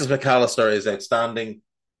 Alexis McAllister is outstanding.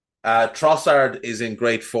 Trossard is in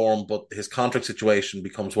great form, but his contract situation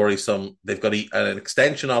becomes worrisome. They've got an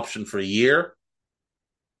extension option for a year,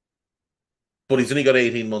 but he's only got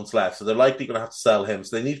 18 months left, so they're likely going to have to sell him.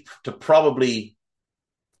 So they need to probably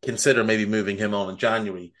consider maybe moving him on in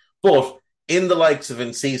January. But in the likes of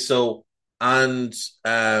Enciso and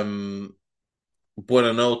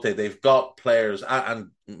Buonanotte, they've got players,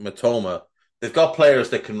 and Matoma, they've got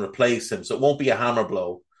players that can replace him, so it won't be a hammer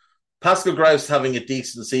blow. Pascal Gross having a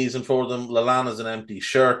decent season for them. Lallana's an empty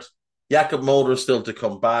shirt. Jakob Moder is still to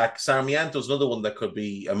come back. Sarmiento's another one that could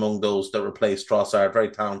be among those that replace Trossard. Very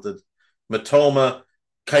talented. Matoma.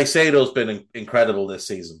 Caicedo's been incredible this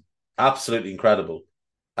season. Absolutely incredible.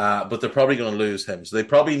 But they're probably going to lose him. So they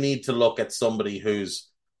probably need to look at somebody who's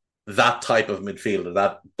that type of midfielder,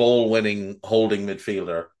 that ball-winning, holding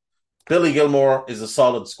midfielder. Billy Gilmore is a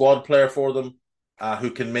solid squad player for them, who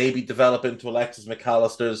can maybe develop into Alexis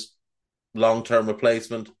McAllister's long-term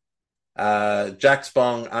replacement. Jack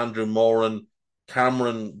Spong, Andrew Moran,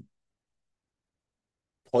 Cameron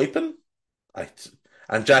Poypin,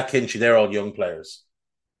 and Jack Hinchy, they're all young players.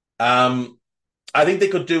 I think they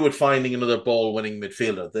could do with finding another ball-winning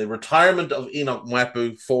midfielder. The retirement of Enoch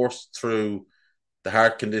Mwepu, forced through the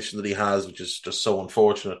heart condition that he has, which is just so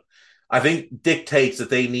unfortunate, I think dictates that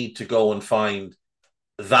they need to go and find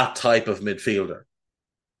that type of midfielder.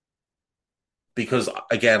 Because,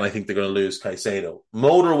 again, I think they're going to lose Caicedo.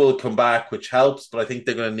 Moder will come back, which helps, but I think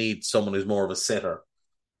they're going to need someone who's more of a sitter.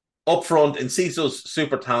 Up front, Enciso's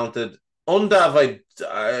super talented. Undav,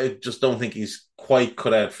 I just don't think he's quite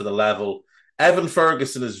cut out for the level. Evan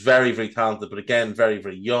Ferguson is very, very talented, but again, very,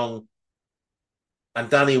 very young. And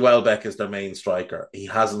Danny Welbeck is their main striker. He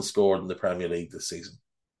hasn't scored in the Premier League this season.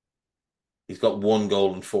 He's got 1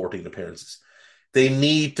 goal in 14 appearances. They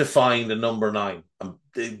need to find a number 9. I'm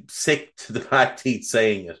sick to the back teeth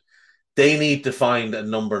saying it. They need to find a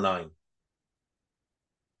number 9.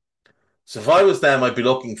 So if I was them, I'd be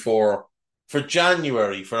looking for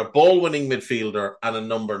January, for a ball-winning midfielder and a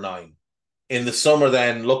number 9. In the summer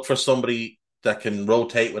then, look for somebody that can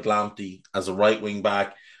rotate with Lamptey as a right wing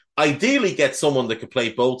back. Ideally get someone that could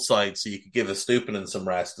play both sides so you could give Estupinan some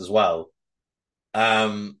rest as well.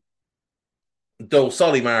 Though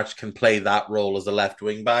Solly March can play that role as a left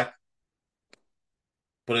wing back.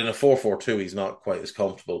 But in a 4-4-2, he's not quite as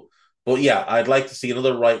comfortable. But yeah, I'd like to see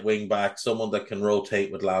another right wing back, someone that can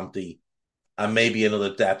rotate with Lamptey, and maybe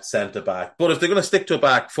another depth centre back. But if they're going to stick to a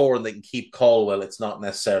back 4 and they can keep Colwill, it's not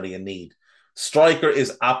necessarily a need. Striker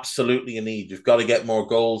is absolutely a need. You've got to get more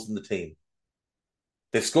goals in the team.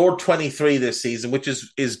 They've scored 23 this season, which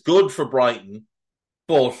is good for Brighton,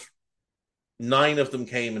 but 9 of them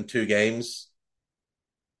came in 2 games.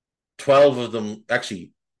 12 of them,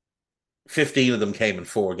 actually, 15 of them came in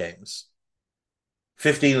 4 games.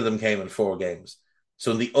 15 of them came in 4 games.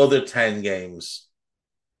 So in the other 10 games,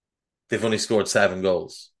 they've only scored 7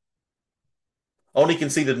 goals. Only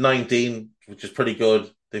conceded 19, which is pretty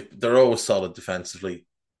good. They're always solid defensively.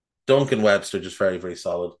 Duncan Webster just very, very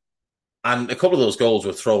solid. And a couple of those goals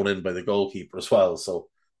were thrown in by the goalkeeper as well. So,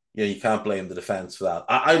 you can't blame the defence for that.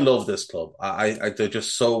 I love this club. They're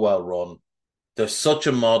just so well run. They're such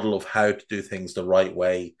a model of how to do things the right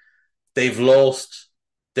way. They've lost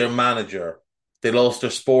their manager. They lost their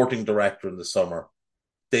sporting director in the summer.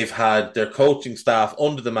 They've had their coaching staff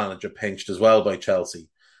under the manager pinched as well by Chelsea.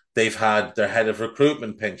 They've had their head of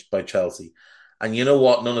recruitment pinched by Chelsea. And you know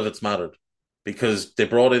what? None of it's mattered. because they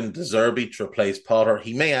brought in De Zerbi to replace Potter.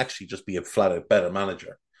 He may actually just be a flat out better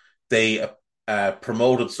manager. They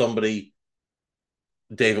promoted somebody,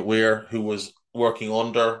 David Weir, who was working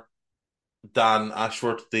under Dan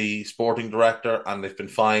Ashworth, the sporting director, and they've been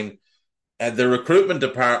fine. And the recruitment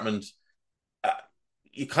department,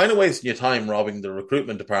 you kind of wasting your time robbing the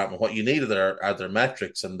recruitment department. What you need are their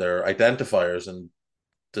metrics and their identifiers, and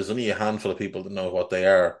there's only a handful of people that know what they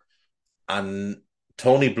are. And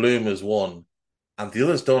Tony Bloom is one, and the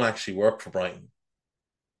others don't actually work for Brighton.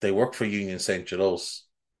 They work for Union St. Gilloise.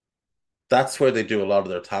 That's where they do a lot of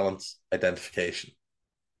their talent identification.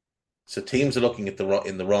 So teams are looking at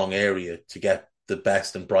in the wrong area to get the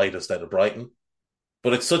best and brightest out of Brighton.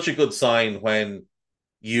 But it's such a good sign when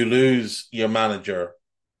you lose your manager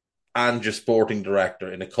and your sporting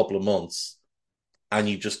director in a couple of months, and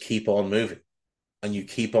you just keep on moving, and you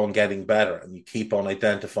keep on getting better, and you keep on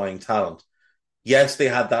identifying talent. Yes, they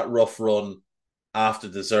had that rough run after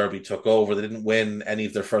De Zerbi took over. They didn't win any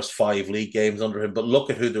of their first 5 league games under him, but look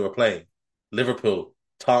at who they were playing. Liverpool,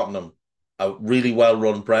 Tottenham, a really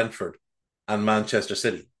well-run Brentford, and Manchester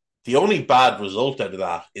City. The only bad result out of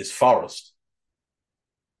that is Forest.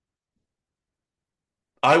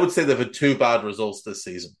 I would say they've had 2 bad results this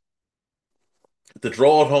season. The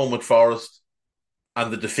draw at home with Forest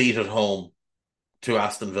and the defeat at home to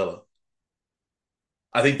Aston Villa.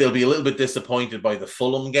 I think they'll be a little bit disappointed by the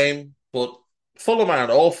Fulham game, but Fulham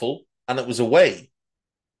aren't awful, and it was away.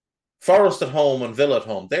 Forest at home and Villa at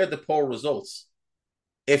home, they're the poor results.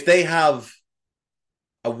 If they have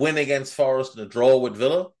a win against Forest and a draw with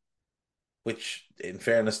Villa, which in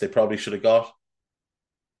fairness they probably should have got,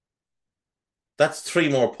 that's 3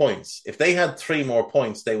 more points. If they had 3 more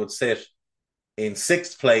points, they would sit in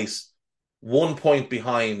 6th place, 2 points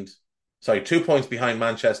behind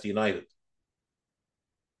Manchester United.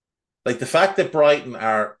 Like, the fact that Brighton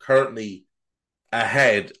are currently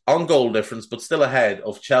ahead on goal difference, but still ahead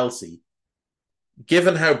of Chelsea,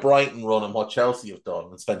 given how Brighton run and what Chelsea have done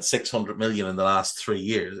and spent 600 million in the last 3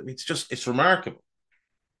 years, I mean, it's remarkable.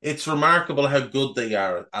 It's remarkable how good they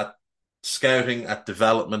are at scouting, at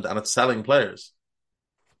development, and at selling players.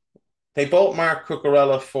 They bought Mark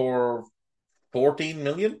Cucurella for 14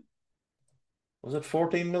 million. Was it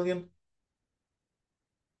 14 million?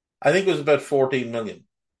 I think it was about 14 million.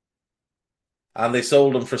 And they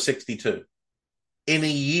sold him for 62 in a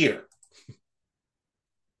year.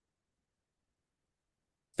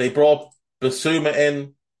 They brought Basuma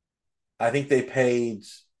in. I think they paid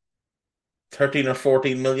 13 or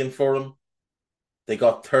 14 million for him. They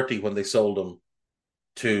got 30 when they sold him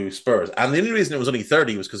to Spurs. And the only reason it was only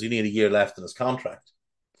 30 was because he needed a year left in his contract.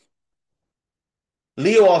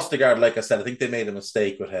 Leo Ostigard, like I said, I think they made a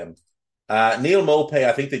mistake with him. Neil Maupay,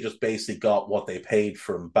 I think they just basically got what they paid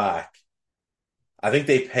for him back. I think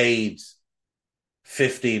they paid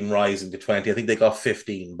 15 rising to 20. I think they got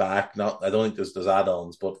 15 back. I don't think there's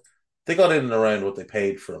add-ons, but they got in and around what they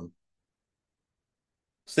paid for him.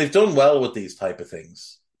 So they've done well with these type of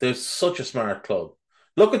things. They're such a smart club.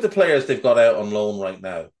 Look at the players they've got out on loan right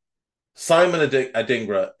now. Simon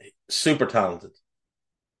Adingra, super talented.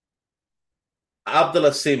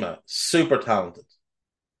 Abdallah Sima, super talented.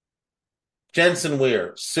 Jensen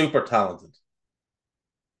Weir, super talented.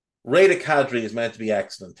 Reda Kadri is meant to be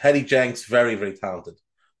excellent. Teddy Jenks, very, very talented.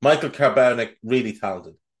 Michael Karbownik, really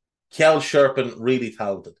talented. Kjell Sherpen, really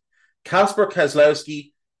talented. Kasper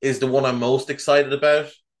Kozlowski is the one I'm most excited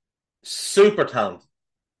about. Super talented.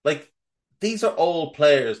 Like, these are all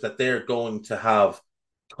players that they're going to have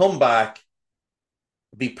come back,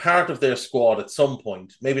 be part of their squad at some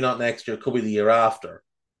point. Maybe not next year, could be the year after.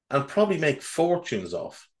 And probably make fortunes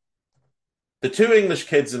off. The 2 English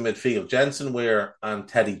kids in midfield, Jensen Weir and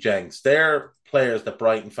Teddy Jenks, they're players that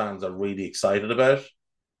Brighton fans are really excited about.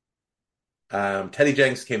 Teddy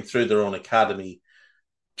Jenks came through their own academy.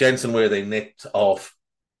 Jensen Weir, they nicked off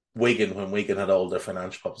Wigan when Wigan had all their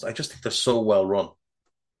financial problems. I just think they're so well run.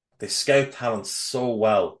 They scout talent so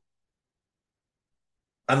well.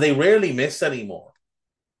 And they rarely miss anymore.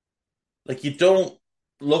 Like, you don't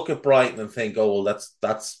look at Brighton and think, oh, well,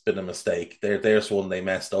 that's been a mistake. There's one they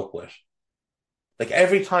messed up with. Like,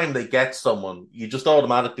 every time they get someone, you just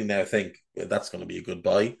automatically now think, yeah, that's going to be a good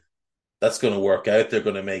buy. That's going to work out. They're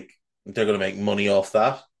going to make money off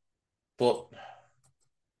that. But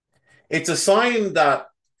it's a sign that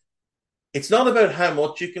it's not about how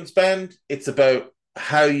much you can spend. It's about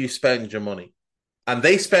how you spend your money. And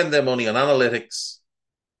they spend their money on analytics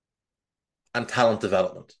and talent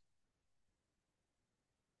development.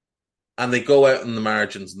 And they go out in the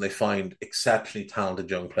margins and they find exceptionally talented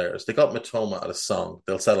young players. They got Matoma at a song.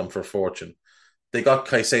 They'll sell him for a fortune. They got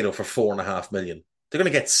Caicedo for $4.5 million. They're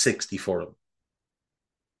going to get 60 for him.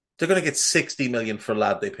 They're going to get 60 million for a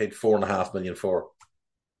lad they paid 4.5 million for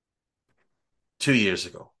 2 years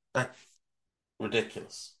ago. That's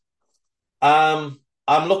ridiculous. I'm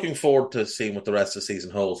looking forward to seeing what the rest of the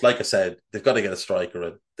season holds. Like I said, they've got to get a striker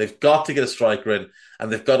in. They've got to get a striker in,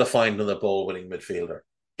 and they've got to find another ball-winning midfielder.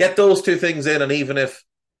 Get those two things in, and even if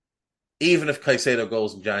Caicedo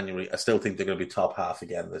goes in January, I still think they're going to be top half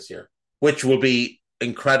again this year, which will be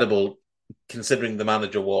incredible considering the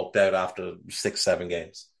manager walked out after 6-7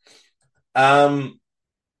 games.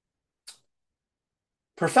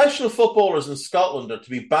 Professional footballers in Scotland are to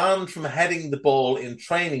be banned from heading the ball in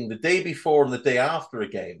training the day before and the day after a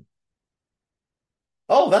game.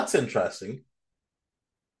 Oh, that's interesting.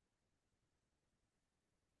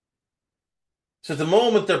 So at the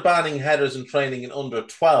moment they're banning headers in training in under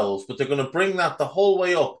 12s, but they're going to bring that the whole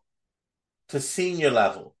way up to senior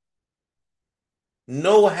level.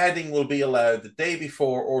 No heading will be allowed the day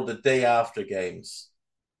before or the day after games.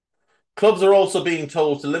 Clubs are also being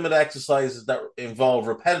told to limit exercises that involve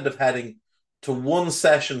repetitive heading to one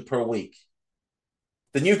session per week.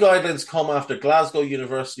 The new guidelines come after Glasgow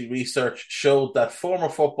University research showed that former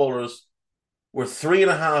footballers were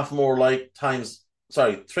 3.5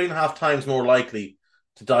 times more likely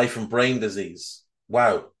to die from brain disease.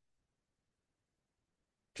 Wow.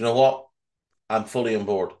 Do you know what? I'm fully on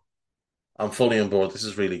board. This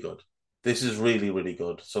is really good. This is really, really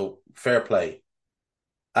good. So fair play.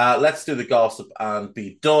 Let's do the gossip and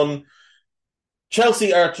be done.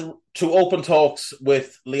 Chelsea are to open talks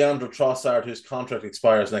with Leandro Trossard, whose contract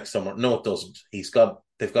expires next summer. No, it doesn't. They've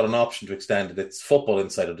got an option to extend it. It's Football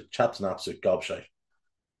Insider. The chap's an absolute gobshite.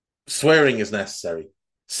 Swearing is necessary.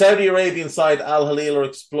 Saudi Arabian side Al Hilal are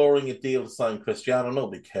exploring a deal to sign Cristiano.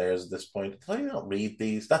 Nobody cares at this point. Can I not read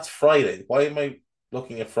these? That's Friday. Why am I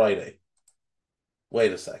looking at Friday?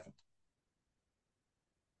 Wait a second.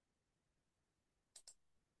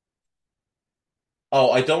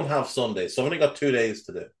 Oh, I don't have Sunday, so I've only got 2 days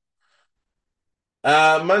to do.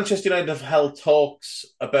 Manchester United have held talks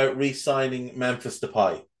about re-signing Memphis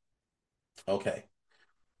Depay. Okay.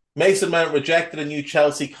 Mason Mount rejected a new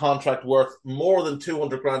Chelsea contract worth more than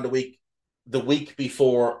 200 grand a week the week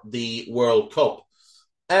before the World Cup.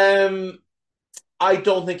 I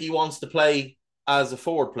don't think he wants to play as a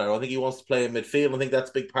forward player. I think he wants to play in midfield. I think that's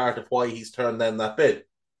a big part of why he's turned down that bid.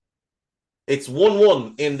 It's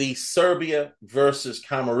 1-1 in the Serbia versus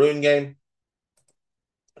Cameroon game.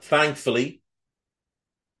 Thankfully.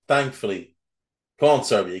 Come on,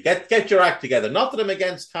 Serbia. Get your act together. Not that I'm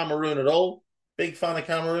against Cameroon at all. Big fan of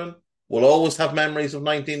Cameroon. We'll always have memories of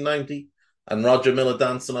 1990 and Roger Milla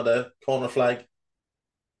dancing at a corner flag.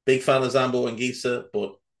 Big fan of Zambo and Anguissa,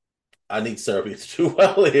 but I need Serbia to do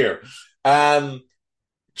well here.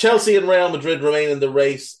 Chelsea and Real Madrid remain in the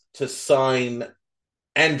race to sign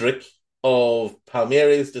Endrick of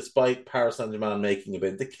Palmeiras, despite Paris Saint-Germain making a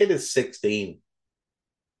bid. The kid is 16.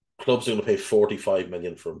 Clubs are going to pay 45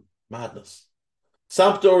 million for him. Madness.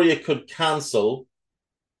 Sampdoria could cancel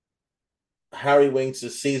Harry Winks'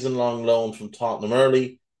 season-long loan from Tottenham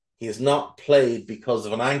early. He has not played because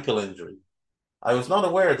of an ankle injury. I was not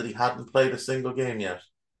aware that he hadn't played a single game yet.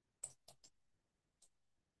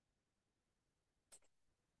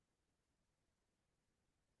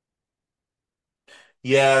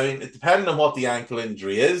 Yeah, I mean, depending on what the ankle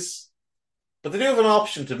injury is, but they do have an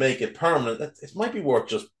option to make it permanent. It might be worth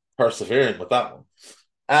just persevering with that one.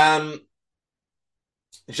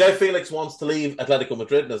 João Felix wants to leave Atletico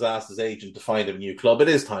Madrid and has asked his agent to find him a new club. It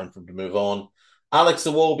is time for him to move on. Alex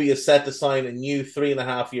Iwobi is set to sign a new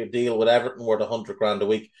 3.5-year deal with Everton worth 100 grand a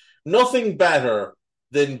week. Nothing better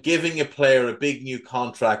than giving a player a big new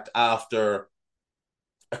contract after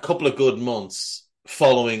a couple of good months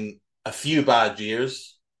following a few bad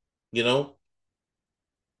years, you know.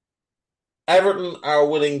 Everton are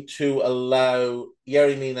willing to allow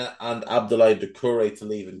Yerry Mina and Abdoulaye Doucouré to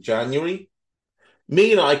leave in January.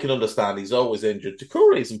 Mina, I can understand, he's always injured.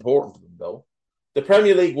 Doucouré is important to them, though. The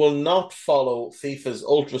Premier League will not follow FIFA's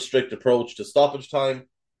ultra-strict approach to stoppage time,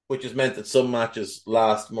 which has meant that some matches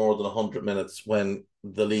last more than 100 minutes when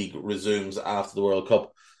the league resumes after the World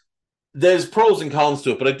Cup. There's pros and cons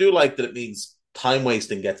to it, but I do like that it means time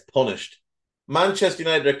wasting gets punished. Manchester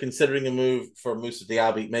United are considering a move for Moussa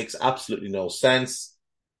Diaby. It makes absolutely no sense.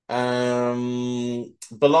 Bologna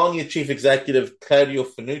chief executive Claudio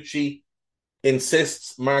Fanucci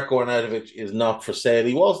insists Marko Arnautovic is not for sale.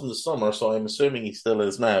 He was in the summer, so I'm assuming he still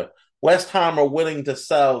is now. West Ham are willing to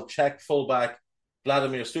sell Czech fullback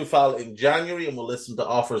Vladimir Stufal in January, and will listen to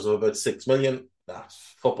offers of about 6 million.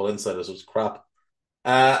 Football Insiders was crap.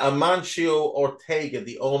 Amancio Ortega,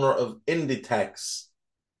 the owner of Inditex,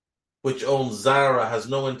 which owns Zara, has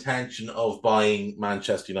no intention of buying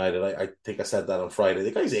Manchester United. I think I said that on Friday.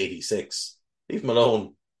 The guy's 86. Leave him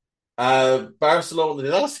alone. Barcelona, the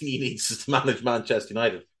last thing he needs is to manage Manchester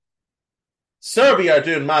United. Serbia are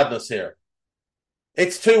doing madness here.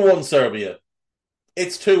 It's 2-1 Serbia.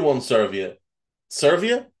 It's 2-1 Serbia.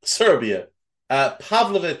 Serbia.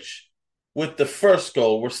 Pavlovic with the first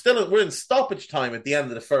goal. We're in stoppage time at the end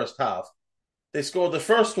of the first half. They scored the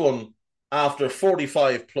first one after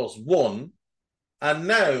 45 plus 1, and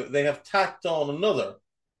now they have tacked on another.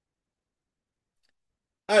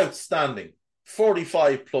 Outstanding.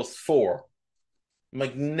 45 plus 4.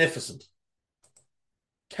 Magnificent.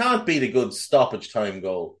 Can't beat a good stoppage time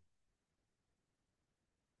goal.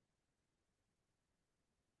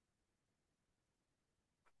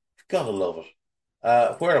 Gotta love it.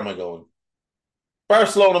 Where am I going?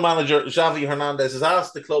 Barcelona manager Xavi Hernandez has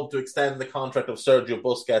asked the club to extend the contract of Sergio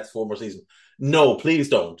Busquets for one more season. No, please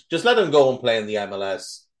don't. Just let him go and play in the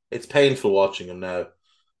MLS. It's painful watching him now.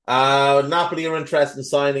 Napoli are interested in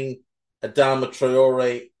signing Adama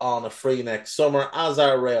Traore on a free next summer, as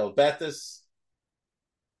are Real Betis.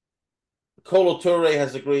 Kolo Toure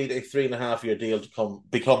has agreed a 3.5-year deal to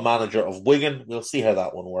become manager of Wigan. We'll see how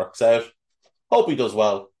that one works out. Hope he does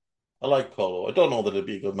well. I like Kolo. I don't know that he'd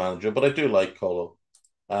be a good manager, but I do like Kolo.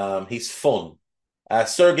 He's fun.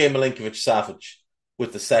 Sergei Milinkovic-Savic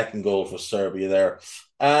with the second goal for Serbia there.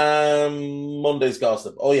 Monday's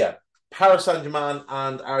gossip. Oh, yeah. Paris Saint-Germain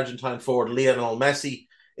and Argentine forward Lionel Messi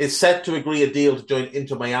is set to agree a deal to join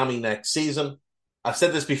Inter Miami next season. I've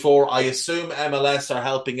said this before. I assume MLS are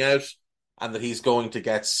helping out and that he's going to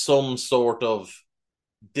get some sort of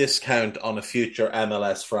discount on a future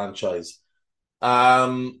MLS franchise.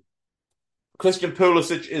 Christian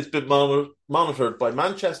Pulisic has been monitored by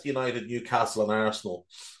Manchester United, Newcastle and Arsenal.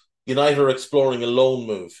 United are exploring a loan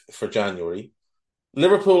move for January.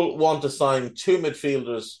 Liverpool want to sign 2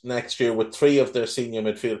 midfielders next year with 3 of their senior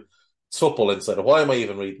midfielders. It's Football Insider. Why am I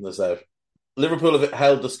even reading this out? Liverpool have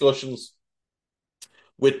held discussions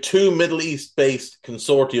with 2 Middle East-based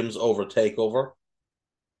consortiums over takeover.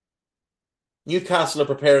 Newcastle are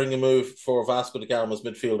preparing a move for Vasco da Gama's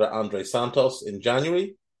midfielder Andre Santos in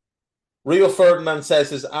January. Rio Ferdinand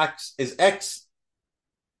says his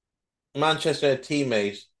ex-Manchester United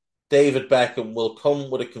teammate David Beckham will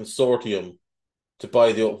come with a consortium to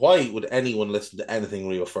buy the... Why would anyone listen to anything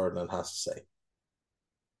Rio Ferdinand has to say?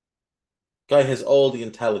 Guy has all the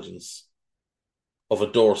intelligence of a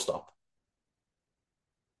doorstop.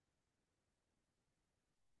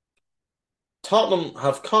 Tottenham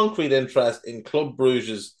have concrete interest in Club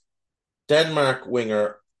Brugge's Denmark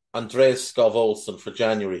winger Andreas Skov Olsen for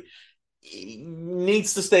January. He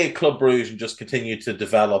needs to stay at Club Brugge and just continue to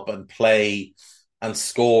develop and play and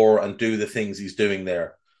score and do the things he's doing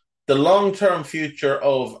there. The long-term future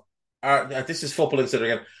of... this is Football Insider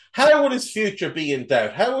again. How would his future be in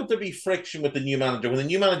doubt? How would there be friction with the new manager when the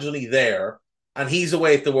new manager's only there and he's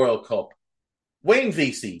away at the World Cup? Wayne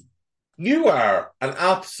Vesey, you are an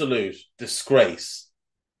absolute disgrace.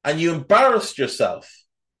 And you embarrassed yourself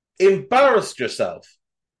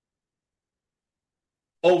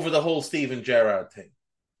over the whole Steven Gerrard thing.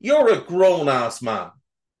 You're a grown-ass man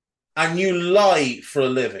and you lie for a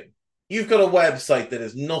living. You've got a website that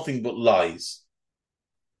is nothing but lies.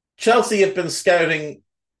 Chelsea have been scouting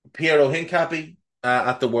Piero Hincapié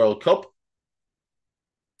at the World Cup.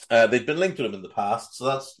 They've been linked to him in the past, so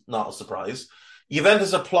that's not a surprise.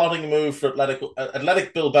 Juventus are plotting a move for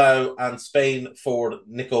Athletic Bilbao and Spain forward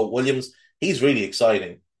Nico Williams. He's really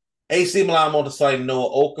exciting. AC Milan want to sign Noah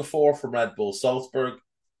Okafor from Red Bull Salzburg.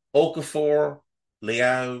 Okafor,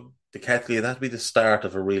 Leao, De Ketelaere, that'd be the start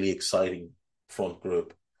of a really exciting front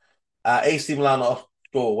group. AC Milan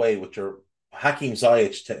go away with your Hakim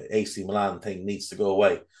Ziyech to AC Milan thing needs to go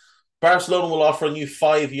away. Barcelona will offer a new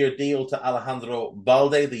 5-year deal to Alejandro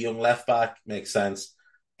Balde, the young left-back. Makes sense.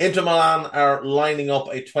 Inter Milan are lining up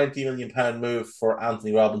a £20 million move for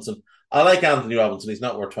Anthony Robinson. I like Anthony Robinson. He's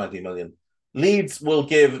not worth 20 million. Leeds will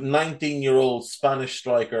give 19-year-old Spanish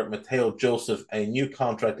striker Mateo Joseph a new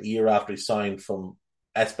contract a year after he signed from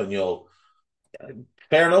Espanyol.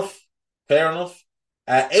 Fair enough.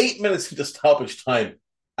 8 minutes into stoppage time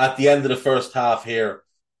at the end of the first half here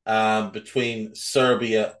between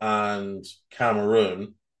Serbia and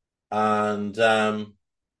Cameroon. And the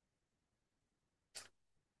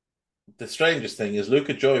strangest thing is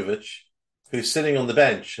Luka Jovic, who's sitting on the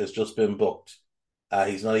bench, has just been booked.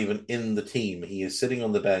 He's not even in the team. He is sitting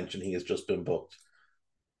on the bench and he has just been booked.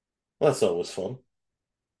 Well, that's always fun.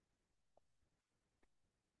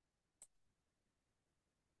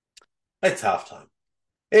 It's halftime.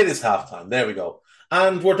 It is halftime. There we go.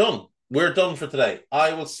 And we're done. we're done for today.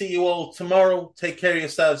 I will see you all tomorrow. Take care of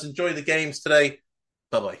yourselves. Enjoy the games today.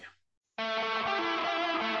 Bye-bye.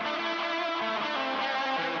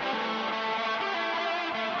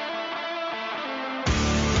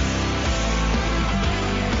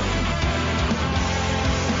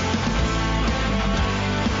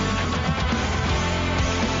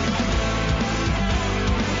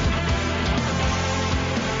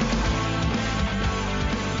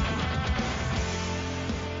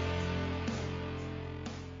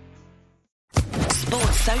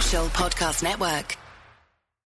 Sports Social Podcast Network.